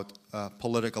about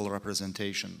political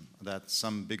representation, that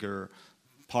some bigger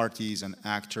parties and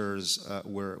actors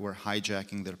were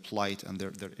hijacking their plight and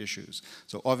their issues.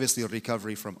 So obviously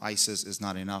recovery from ISIS is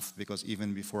not enough, because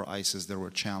even before ISIS there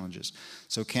were challenges.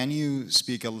 So can you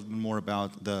speak a little more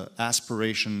about the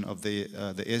aspiration of the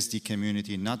SD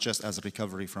community, not just as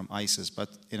recovery from ISIS, but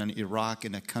in an Iraq,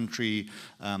 in a country,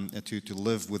 to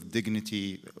live with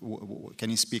dignity? Can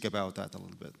you speak about that a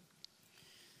little bit?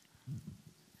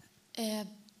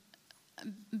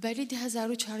 بريد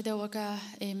 2014 وكا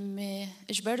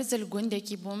إجبارز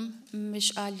الجندي بوم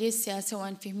مش آلية السياسة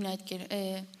وان فهمنات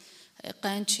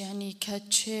قانش يعني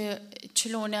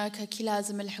كتشلونا كي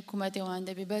لازم الحكومة دوان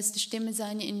دبي بس تشتي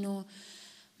مزاني إنه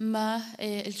ما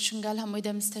الشنقال هم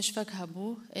ويدا مستشفى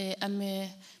هبو أم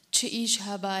تشيش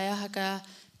هبايا هكا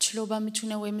تشلو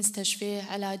بامتونا ومستشفى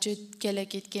علاجة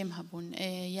جلكت كيم هبون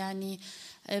يعني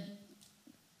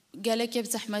قالك يا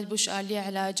زحمة بوش آلية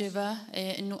علاجة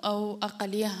إنه أو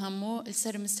أقلية همو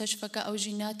السر مستشفى أو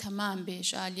جينات تمام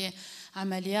بيش آلية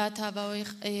عملياتها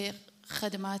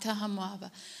وخدماتها همو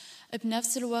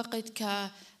بنفس الوقت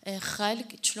كخلق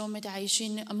شلون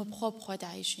متعايشين أم بخوب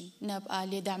عايشين ناب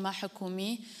آلية دعم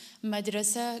حكومي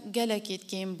مدرسة قالك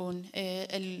يتكين بون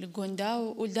الجندا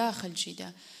والداخل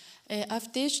جدا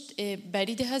أفتشت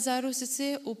بريد 1000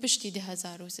 وبشتي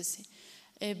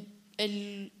 1000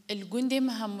 الجندي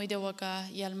مهم دوكا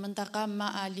يا المنطقة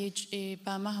ما آلي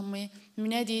بامهم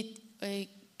منادي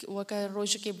وكا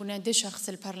روجك بنادي شخص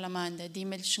البرلمان ده دي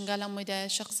مل شنقال هم ده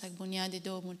شخص بنيادي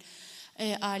دومون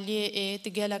آلي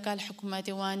تقالك الحكومة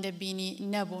وان ده بيني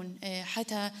نبون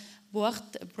حتى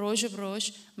بوقت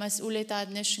بروج مسؤولية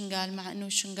عدنا شنقال مع إنه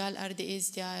شنقال أرض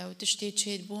إزديا وتشتي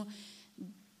تشيد بو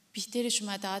بيحترش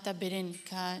ما تعطى برين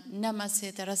كنمس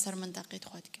ترسر منطقة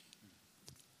خودك.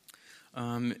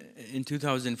 In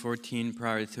 2014,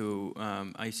 prior to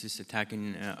ISIS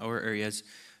attacking our areas,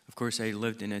 of course, I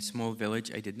lived in a small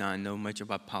village. I did not know much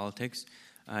about politics.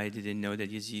 I didn't know that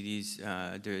Yazidis,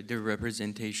 their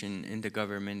representation in the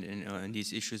government and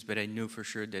these issues, but I knew for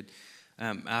sure that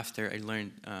after I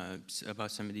learned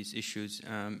about some of these issues,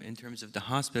 in terms of the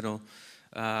hospital,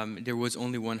 there was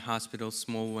only one hospital,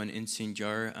 small one in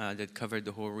Sinjar, that covered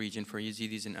the whole region for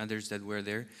Yazidis and others that were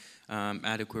there.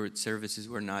 Adequate services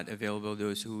were not available.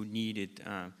 Those who needed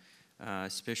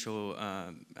special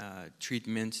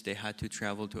treatments, they had to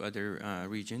travel to other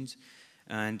regions.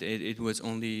 And it was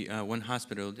only one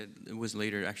hospital that was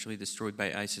later actually destroyed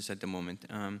by ISIS at the moment.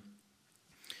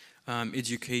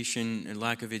 Education,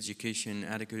 lack of education,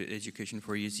 adequate education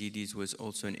for Yazidis was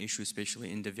also an issue,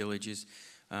 especially in the villages,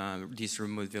 these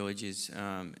remote villages.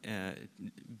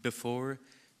 Before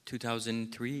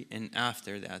 2003 and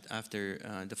after that, after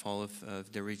the fall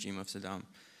of the regime of Saddam.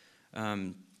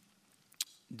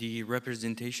 The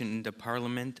representation in the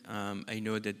parliament, I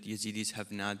know that Yazidis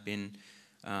have not been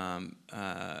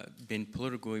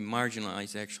politically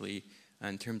marginalized actually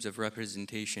in terms of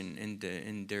representation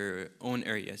in their own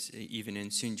areas. Even in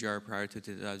Sinjar prior to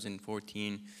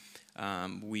 2014,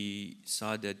 we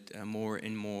saw that more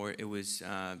and more it was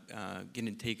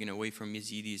getting taken away from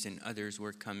Yazidis, and others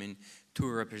were coming to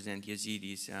represent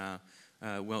Yazidis.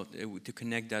 Well, to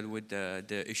connect that with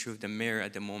the issue of the mayor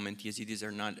at the moment, Yazidis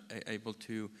are not able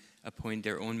to appoint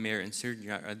their own mayor in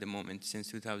Sinjar at the moment. Since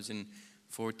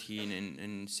 2014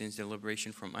 and since the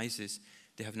liberation from ISIS,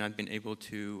 they have not been able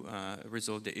to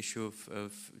resolve the issue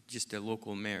of just a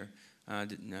local mayor.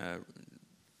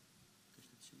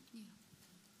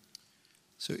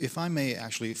 So if I may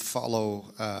actually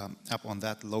follow up on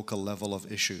that local level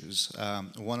of issues,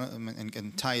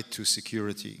 and tie it to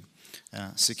security.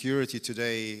 Security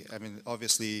today, I mean,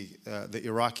 obviously the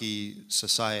Iraqi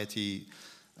society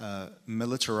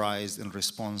militarized in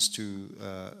response to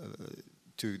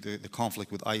the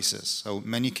conflict with ISIS. So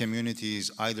many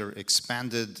communities either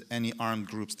expanded any armed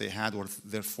groups they had or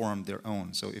they formed their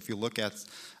own. So if you look at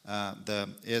the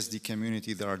ASD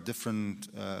community, there are different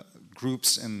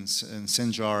groups in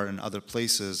Sinjar and other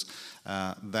places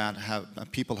that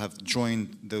people have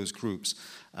joined those groups.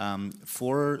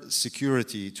 For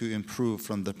security to improve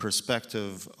from the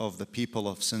perspective of the people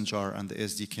of Sinjar and the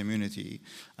ASD community,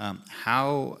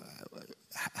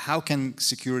 how can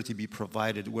security be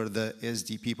provided where the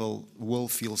ASD people will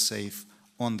feel safe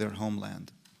on their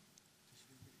homeland?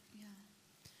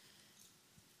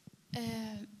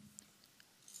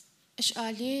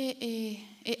 إشعالي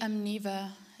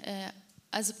أمنيفا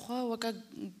أزبخوا وكا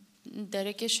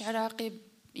دركش عراقي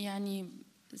يعني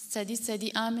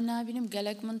سدي آمنا بينم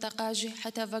قالك منطقة جي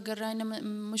حتى فقرانا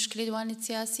مشكلة وان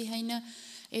سياسي هينا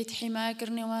حماية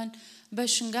كرنوان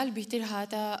بشنقال بيتر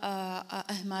هاتا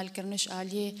أهمال كرنش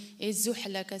آلية إزو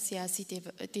حلقة سياسي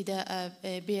تدا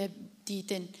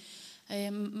بيبديتن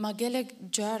ما قالك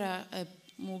جارة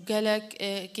وقالك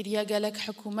كريا قالك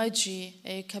حكومة جي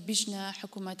كبيشنا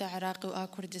حكومة عراق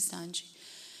وكردستان جي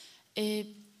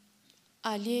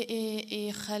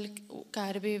آلية خلق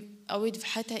كاربي أو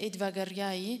حتى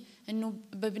إدفاقرياي إنه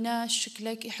ببنا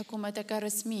شكلك حكومتك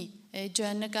رسمي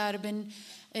جانا كاربن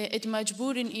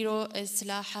مجبورين إيرو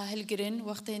سلاحة هالجرن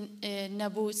وقت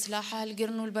نبو سلاحة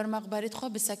هالجرن والبرمق بارد خو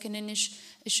بسكن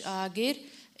إش آجر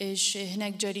إش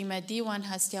هناك جريمة ديوان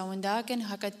هستيا ونداكن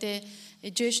هكذا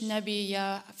جيش نبي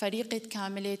يا فريقة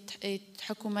كاملة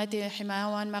حكومة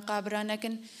حماية وان مقابرنا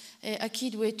لكن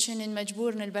أكيد ويتشن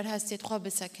مجبورن البرهاستي خو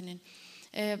بسكنن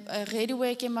غير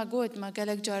ويكي ما قلت ما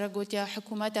قالك جارة قلت يا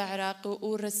حكومة عراق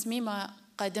ورسمي ما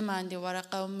قدم عندي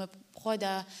ورقة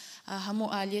ومبخودا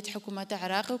همو آلية حكومة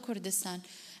عراق وكردستان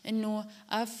إنه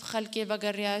أف خلقي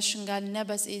بقرياش قال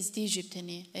نبس إزدي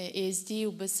جبتني إزدي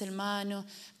وبسلمان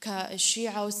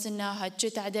كالشيعة والسنة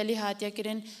هاتجت عدلي هات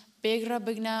يكرن بيقرا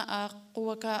بقنا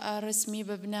قوة رسمي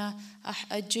ببنا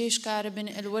الجيش كاربن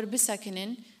الورب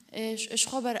ساكنين إيش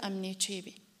خبر أمني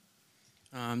تشيبي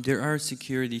There are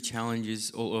security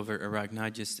challenges all over Iraq,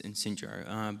 not just in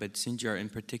Sinjar, but Sinjar in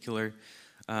particular.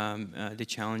 The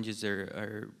challenges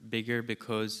are bigger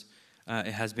because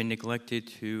it has been neglected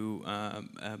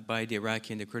by the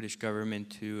Iraqi and the Kurdish government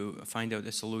to find out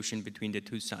a solution between the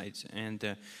two sides.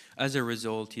 And as a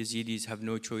result, Yazidis have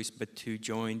no choice but to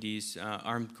join these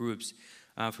armed groups.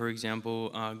 For example,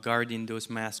 guarding those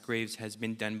mass graves has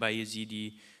been done by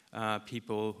Yazidi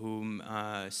people who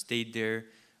stayed there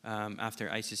after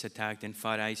ISIS attacked and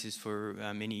fought ISIS for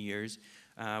many years.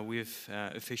 We've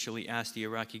officially asked the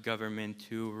Iraqi government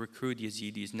to recruit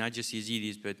Yazidis, not just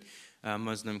Yazidis, but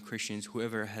Muslim, Christians,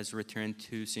 whoever has returned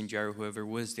to Sinjar, whoever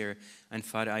was there and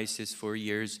fought ISIS for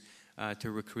years, to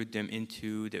recruit them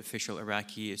into the official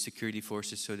Iraqi security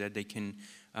forces so that they can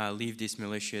leave these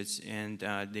militias and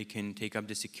they can take up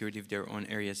the security of their own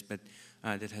areas. But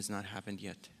that has not happened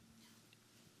yet.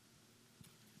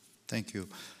 Thank you.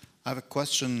 I have a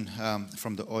question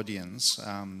from the audience.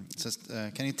 It says,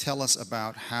 can you tell us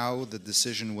about how the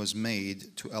decision was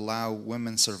made to allow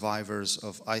women survivors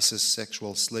of ISIS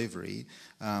sexual slavery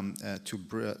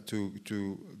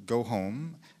to go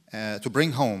home, to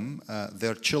bring home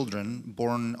their children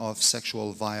born of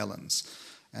sexual violence?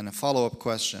 And a follow-up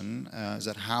question is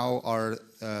that how are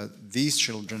these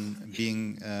children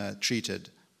being treated?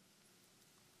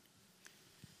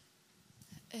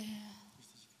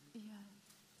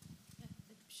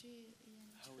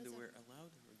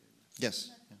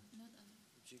 Yes.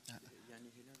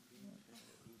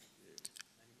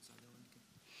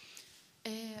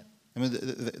 I mean,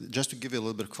 just to give you a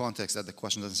little bit of context, that the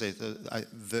question doesn't say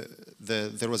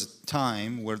there was a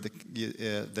time where the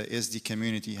SD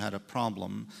community had a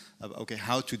problem of, okay,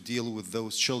 how to deal with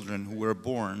those children who were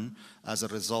born as a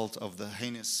result of the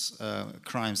heinous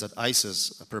crimes that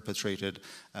ISIS perpetrated.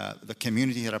 The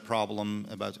community had a problem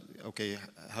about, okay,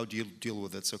 how do you deal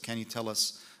with it? So can you tell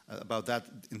us about that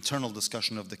internal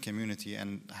discussion of the community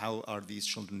and how are these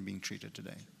children being treated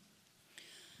today?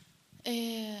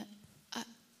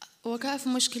 وكاف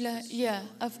مشكلة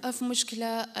أف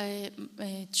مشكلة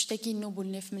تشتكي النوب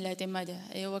النف ملادي مدى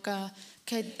وكا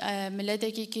كد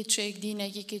ملادي كي تشيك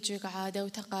دينك كي تشيك عادة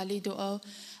وتقاليد أو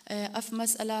أف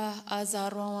مسألة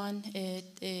آزاروان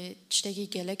تشتكي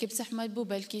كلك بسحمد بو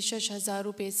بلكي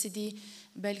 6000 بيسدي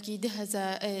بلكي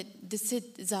 10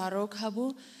 زاروك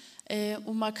هبو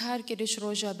وما كار كريش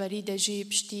روجا بريدة جي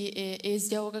بشتي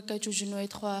إزديا وكا كجو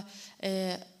جنويت خوا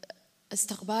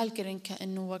استقبال كرن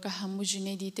كأنه وكا همو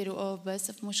جنيدي ترو أو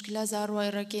بس في مشكلة زاروا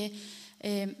يركي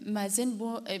ما زين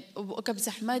بو وكا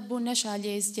بزحمات بو نش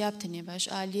عليه ازديابتني باش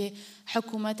عليه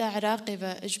حكومة عراقي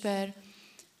بإجبار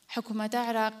حكومة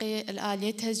عراقي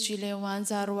الآلية تسجيلي وان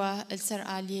زاروا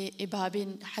السر آلية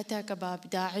إبابين حتى كباب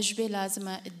داعش بي لازم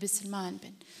اتبسلمان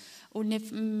بن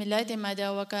ونف ملاتي مدى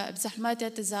وكا بزحمات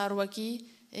تزاروكي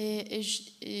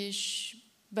إش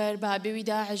بر بابي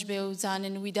وداعش بي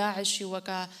وزانن وداعشي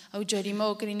وكا أو جريمة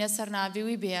وكرينا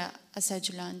سرناوي وبي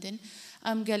أسجلاندن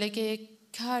أم قالك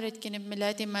كارت كن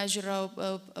بملاتي ماجرة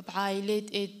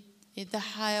بعائلة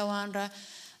الضحايا وان را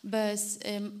بس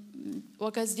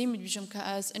وكازديم بجم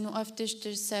كأس إنه أفتش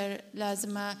تسر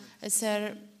لازم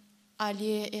سر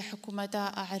آلية حكومة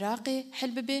عراقي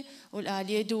حلب به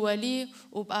والآلية دولي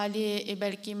وبآلية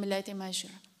بلكي ملاتي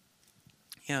ماجرة.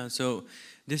 Yeah, so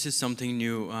this is something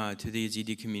new to the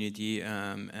Yazidi community,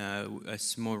 a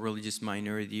small religious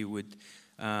minority with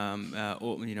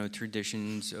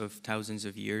traditions of thousands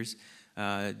of years.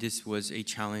 This was a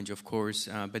challenge, of course,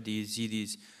 but the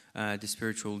Yazidis, the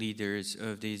spiritual leaders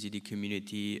of the Yazidi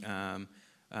community,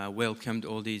 welcomed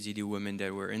all the Yazidi women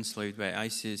that were enslaved by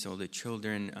ISIS, all the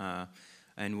children,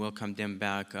 and welcomed them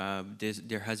back.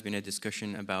 There has been a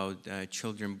discussion about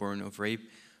children born of rape,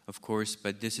 of course,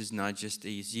 but this is not just a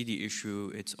Yazidi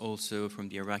issue, it's also from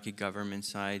the Iraqi government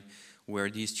side, where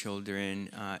these children,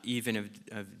 even if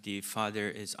the father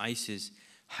is ISIS,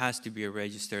 has to be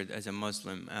registered as a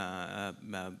Muslim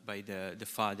by the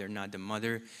father, not the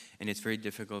mother, and it's very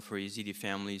difficult for Yazidi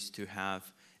families to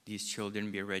have these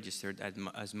children be registered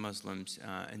as Muslims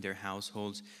in their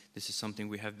households. This is something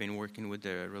we have been working with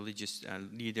the religious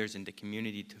leaders in the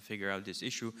community to figure out this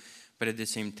issue, but at the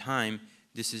same time,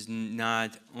 this is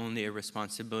not only a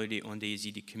responsibility on the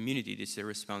Yazidi community, this is a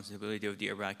responsibility of the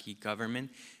Iraqi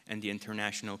government and the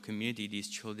international community. These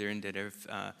children that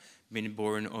have been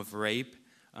born of rape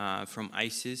from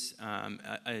ISIS,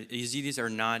 Yazidis are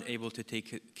not able to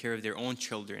take care of their own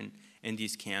children in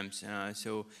these camps.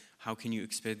 So how can you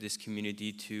expect this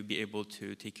community to be able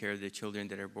to take care of the children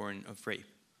that are born of rape?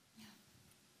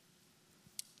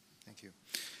 Thank you.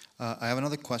 I have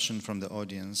another question from the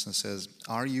audience that says,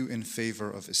 are you in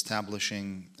favor of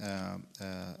establishing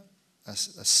a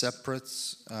separate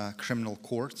criminal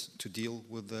court to deal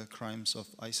with the crimes of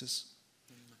ISIS?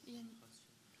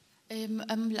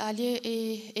 العالية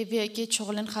أكيد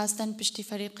شغلن خاصة بشتي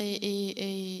فريق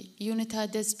يونت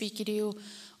هذا سبيكري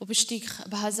وبشتي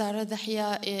بهزارة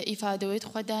ضحية إفادويت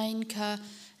خداين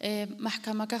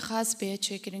كمحكمة كخاص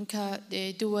بيتشكرن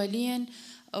كدوليا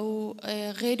أو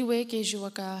غير ويك يجوا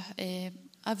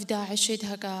كأفدا عشد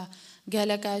هكا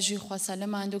قالك أجي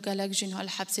خسالة عندو قالك جنو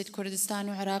الحبسة كردستان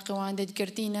وعراق وعندد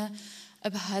كردينا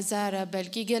بهزارة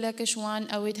بلكي قالك شوان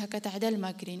أويد هكا تعدل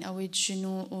ماكرين أويد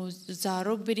جنو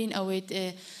وزاروب برين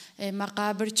أويد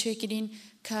مقابر تشكرين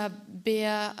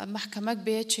كبيا محكمة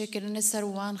بيا تشكرين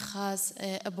سروان خاص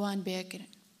أبوان بيكرين.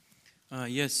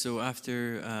 Yes, so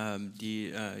after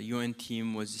the UN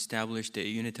team was established, the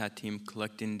UNITAT team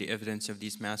collecting the evidence of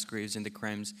these mass graves and the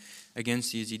crimes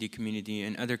against the Yazidi community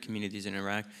and other communities in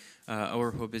Iraq,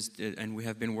 our hope is, and we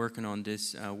have been working on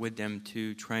this with them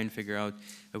to try and figure out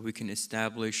if we can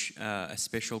establish a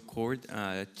special court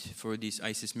for these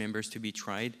ISIS members to be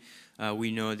tried.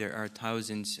 We know there are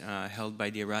thousands held by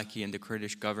the Iraqi and the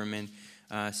Kurdish government,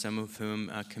 some of whom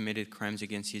committed crimes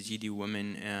against Yazidi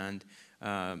women and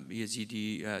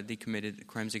they committed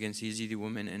crimes against Yazidi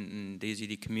women and the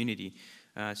Yazidi community.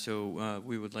 So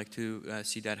we would like to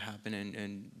see that happen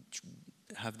and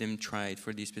have them tried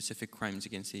for these specific crimes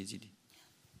against the Yazidi.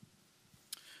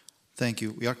 Thank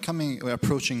you. We are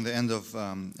approaching the end of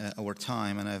our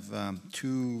time, and I have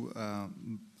two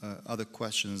other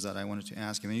questions that I wanted to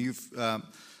ask you. I mean, you've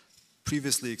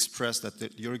previously expressed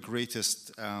that your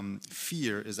greatest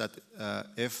fear is that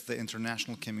if the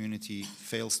international community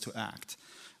fails to act,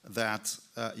 that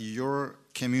your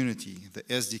community, the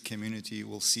SD community,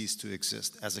 will cease to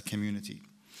exist as a community.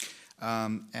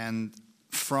 And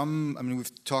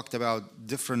we've talked about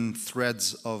different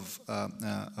threads of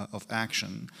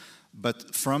action,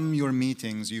 but from your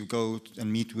meetings, you go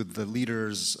and meet with the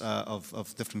leaders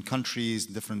of different countries,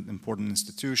 different important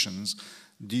institutions.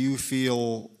 Do you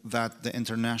feel that the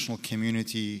international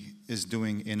community is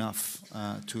doing enough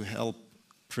to help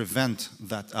prevent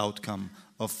that outcome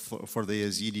for the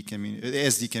Yazidi community, the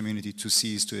SD community to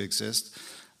cease to exist?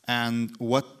 And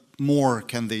what more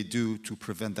can they do to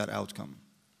prevent that outcome?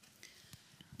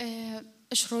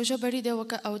 اشروجا بريدة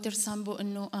وكا أو ترسم بو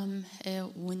إنه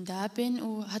وندابن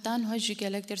وهتان هاجي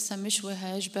قالك ترسم مش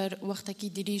وهاجبر وقتكي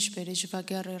دريج بريج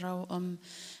باقري رو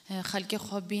خلقي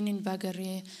خوابين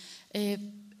باقري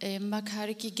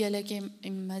مكاركي قالك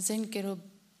مازن كرو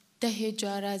تهي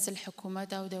جاراز الحكومة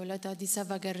أو دولة دي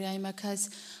سفا قرياي مكاس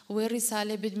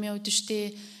والرسالة بدمي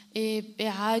وتشتي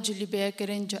عاجل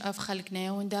باقرين جاء في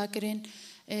خلقنا ونداكرين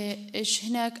إيش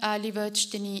هناك آليبا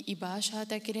تشتني إباش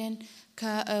هاتاكرين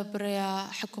كبريا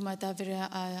حكومة بريا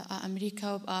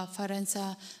أمريكا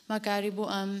وفرنسا مقاربو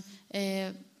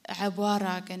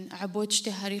عبواراكن عبو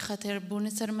تشتهاري خطر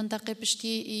بونسر منطقة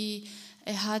بشتي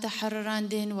هذا حرران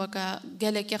دين وكا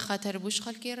قالك خطر بوش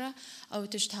خلقيرا أو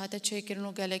تشتهاتا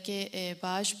تشيكرنو قالك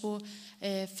باش بو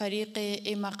فريق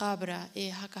مقابرة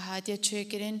هكا هاتيا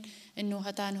تشيكرن إنه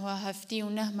هتان هو هفتي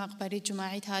ونه مقبري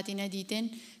جماعي هاتي نديدن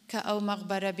كأو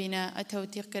مقبرة بنا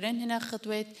التوثيق كرن هنا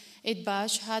خطوة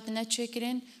إدباش هاتنا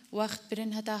تشكرن وقت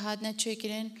برن هتا هاتنا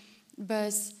تشكرن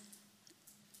بس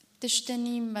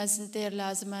تشتني مزنتير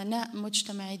لازمة نا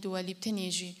مجتمعي دولي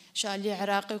بتنيجي شالي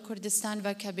عراقي وكردستان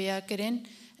وكبيا كرن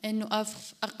إنه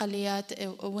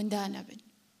أقليات وندانا بن.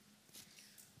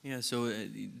 Yeah, so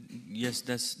yes,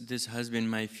 this has been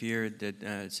my fear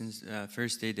that since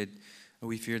first day that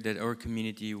we fear that our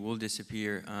community will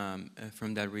disappear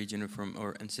from that region or from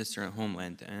our ancestral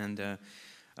homeland. And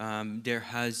there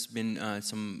has been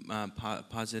some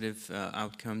positive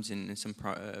outcomes and some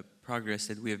progress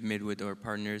that we have made with our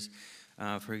partners.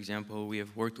 For example, we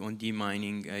have worked on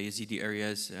demining Yazidi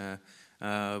areas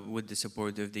with the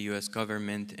support of the US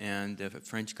government and the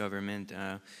French government,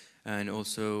 and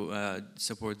also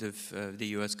support of the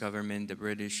US government, the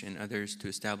British, and others to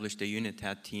establish the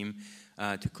UNITAD team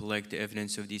to collect the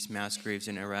evidence of these mass graves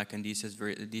in Iraq. And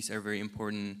these are very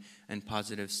important and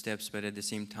positive steps, but at the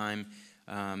same time,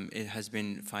 it has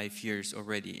been 5 years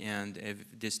already, and if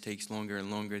this takes longer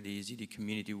and longer, the Yazidi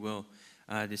community will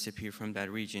disappear from that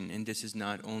region. And this is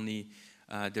not only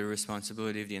the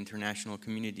responsibility of the international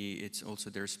community, it's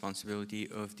also the responsibility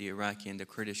of the Iraqi and the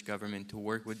Kurdish government to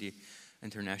work with the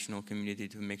international community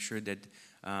to make sure that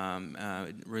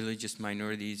religious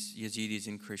minorities, Yazidis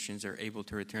and Christians, are able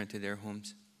to return to their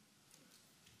homes.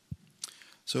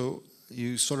 So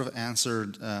you sort of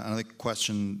answered another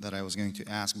question that I was going to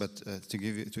ask, but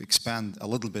to expand a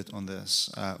little bit on this,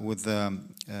 with the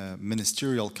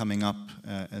ministerial coming up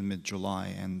in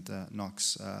mid-July, and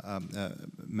Knox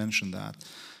mentioned that,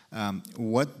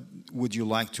 what would you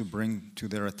like to bring to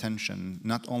their attention,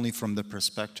 not only from the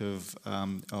perspective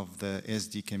of the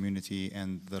SD community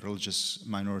and the religious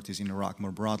minorities in Iraq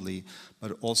more broadly,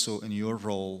 but also in your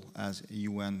role as a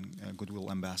UN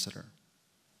Goodwill Ambassador?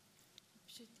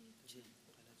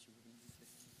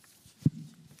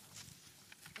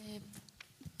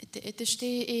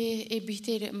 تشتي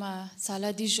بيتر ما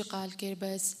سالا ديج قال كير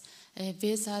بس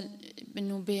في سال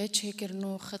إنه بيتش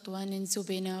هكرنو خطوة ننسو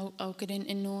بينا أو كرن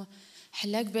إنه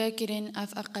حلاك باكرن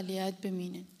أف أقليات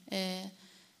بمين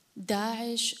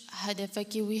داعش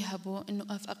هدفك ويهبو إنه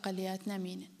أف أقلياتنا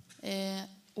مين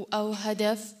أو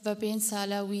هدف وبين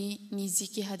سالا وي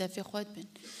نيزيكي هدف خود بن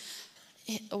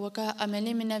وكا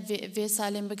أملي من في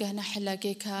سالم بجهنا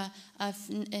حلاقي كا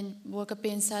وكا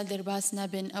بين سال درباسنا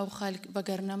بين أو خالق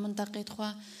بقرنا منطقة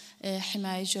خوا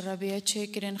حماية جربية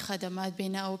شكرن خدمات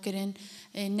بينا أو كرن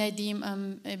نديم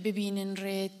أم ببين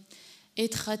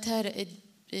ريت خطر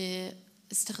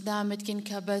استخدامت كن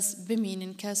كبس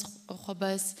بمين كاس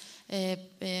خبس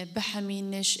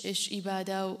بحمينش إش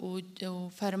إبادة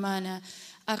وفرمانة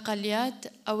أقليات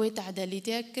أو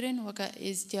تعدليتي أكرن وكا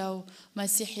إزدياو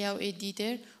مسيحية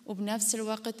وإديتر وبنفس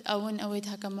الوقت أون أويت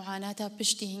هكا معاناتها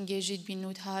بشتي هنجيجيد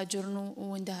بينو تهاجرنو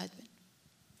وندهد بن.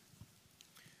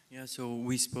 Yeah, so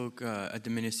we spoke at the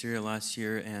ministerial last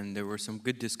year, and there were some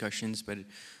good discussions, but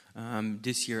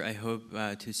this year I hope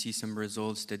to see some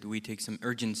results, that we take some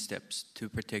urgent steps to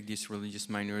protect these religious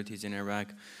minorities in Iraq,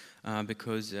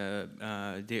 because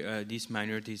these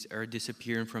minorities are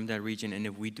disappearing from that region, and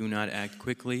if we do not act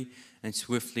quickly and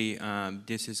swiftly,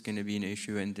 this is going to be an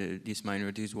issue, and these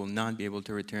minorities will not be able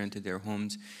to return to their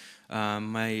homes.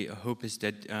 My hope is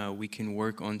that we can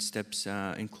work on steps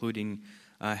including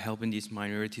helping these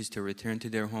minorities to return to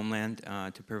their homeland,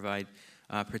 to provide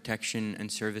protection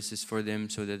and services for them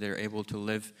so that they're able to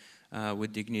live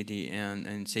with dignity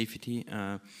and safety.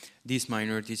 These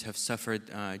minorities have suffered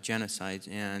genocide,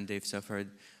 and they've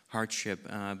suffered hardship,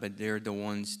 but they're the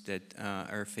ones that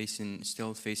are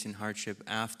still facing hardship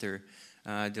after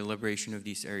the liberation of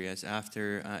these areas.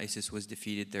 After ISIS was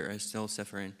defeated, they are still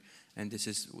suffering, and this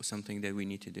is something that we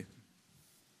need to do.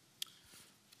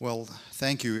 Well,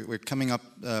 thank you. We've come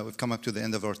up to the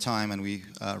end of our time, and we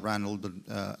ran a little bit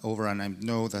over, and I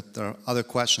know that there are other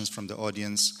questions from the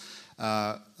audience.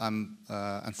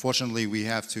 Unfortunately, we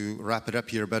have to wrap it up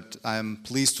here, but I'm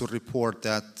pleased to report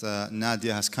that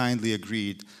Nadia has kindly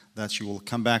agreed that she will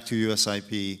come back to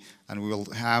USIP, and we'll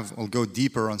go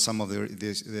deeper on some of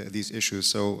these issues,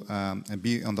 so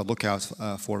be on the lookout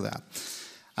for that.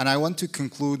 And I want to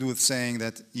conclude with saying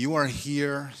that you are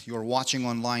here, you are watching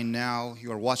online now,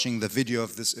 you are watching the video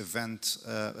of this event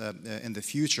in the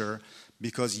future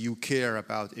because you care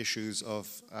about issues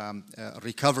of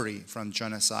recovery from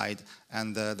genocide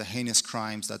and the heinous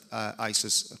crimes that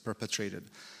ISIS perpetrated.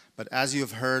 But as you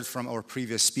have heard from our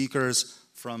previous speakers,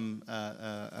 from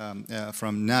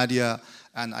Nadia,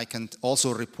 and I can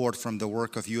also report from the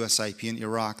work of USIP in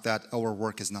Iraq that our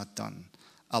work is not done.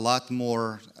 A lot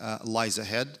more lies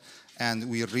ahead, and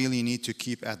we really need to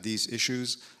keep at these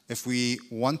issues. If we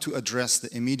want to address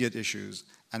the immediate issues,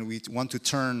 and we want to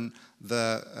turn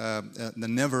the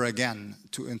never again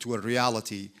into a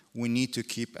reality, we need to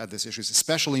keep at these issues,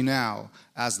 especially now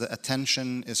as the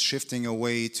attention is shifting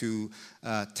away to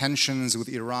tensions with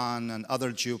Iran and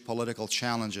other geopolitical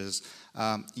challenges.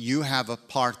 You have a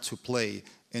part to play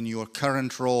in your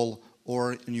current role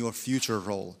or in your future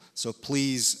role. So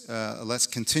please, let's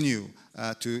continue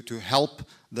to help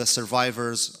the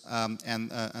survivors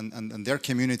and their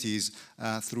communities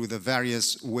through the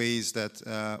various ways that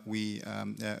we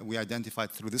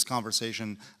identified through this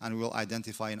conversation and will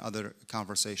identify in other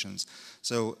conversations.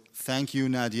 So thank you,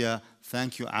 Nadia.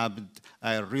 Thank you, Abd.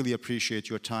 I really appreciate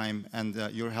your time, and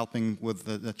you're helping with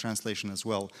the translation as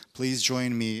well. Please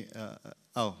join me.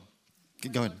 Go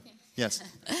ahead. Yes.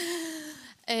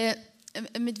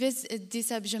 مدفز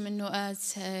ديسا بجم إنه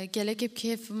أز جالك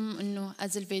بكيف إنه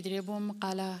أز الفيديو بوم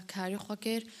مقالة كاري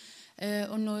خكر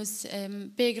إنه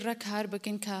بيجرا كار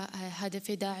بكن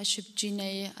كهدف داعش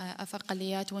بجيني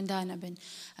أفقليات وندانا بن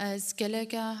أز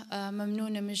جالك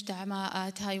ممنونة مش دعمة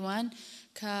تايوان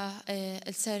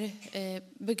كالسر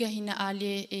بقى هنا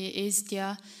علي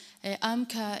إزديا أم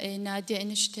كنادي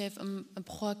إنشتف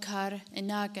بخوا كار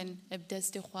ناقن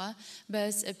بدستخوا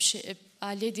بس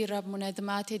علي دي راب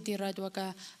منظمات دي راد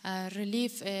وكا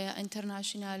ريليف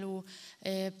انترناشونال و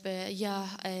يا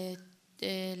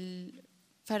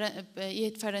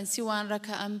يد فرنسي وان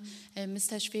ركا أم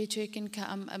مستشفى تشيكن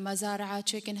كأم مزارعة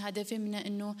تشيكن هدفي من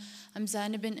إنه أم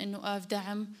زانبن إنه أف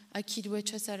دعم أكيد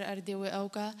وتشسر أرضي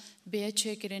وأوكا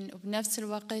بيتشيكرن وبنفس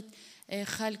الوقت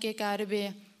خلقي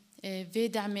كاربي في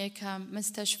دعمي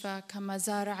كمستشفى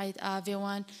كمزارعة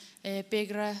آفيوان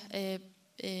بيجرا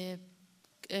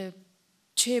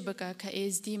شيبكا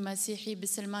كإز دي مسيحي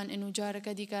بسلمان إنه جارك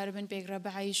دي كاربن بيجرا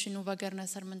بعيش إنه بقرنا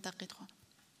صار منطقتهم.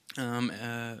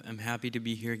 I'm happy to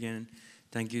be here again.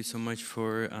 Thank you so much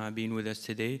for being with us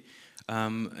today.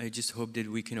 I just hope that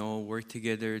we can all work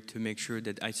together to make sure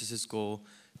that ISIS's goal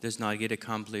does not get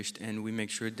accomplished, and we make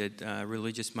sure that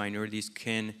religious minorities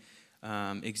can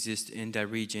exist in that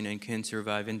region and can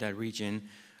survive in that region.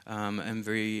 I'm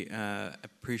very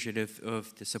appreciative of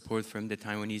the support from the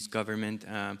Taiwanese government.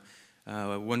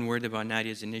 One word about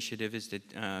Nadia's initiative is that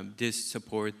this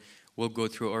support will go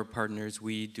through our partners.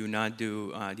 We do not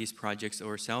do these projects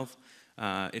ourselves.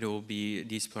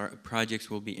 These projects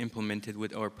will be implemented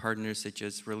with our partners such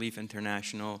as Relief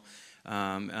International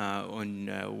on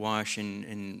WASH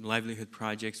and livelihood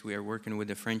projects. We are working with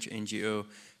the French NGO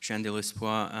Champ de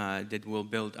l'Espoir that will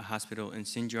build a hospital in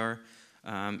Sinjar.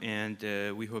 And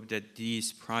we hope that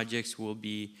these projects will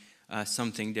be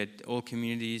something that all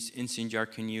communities in Sinjar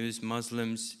can use,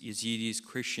 Muslims, Yazidis,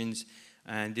 Christians,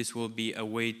 and this will be a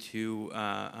way to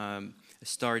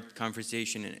start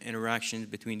conversation and interactions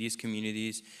between these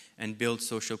communities and build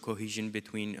social cohesion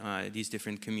between these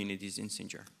different communities in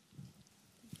Sinjar.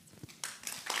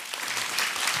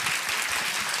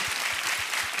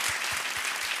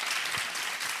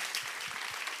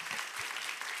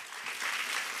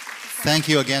 Thank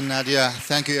you again, Nadia.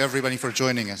 Thank you, everybody, for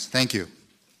joining us. Thank you.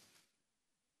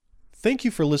 Thank you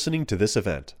for listening to this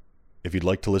event. If you'd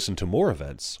like to listen to more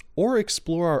events or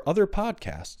explore our other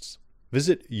podcasts,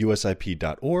 visit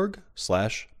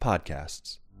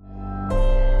usip.org/podcasts.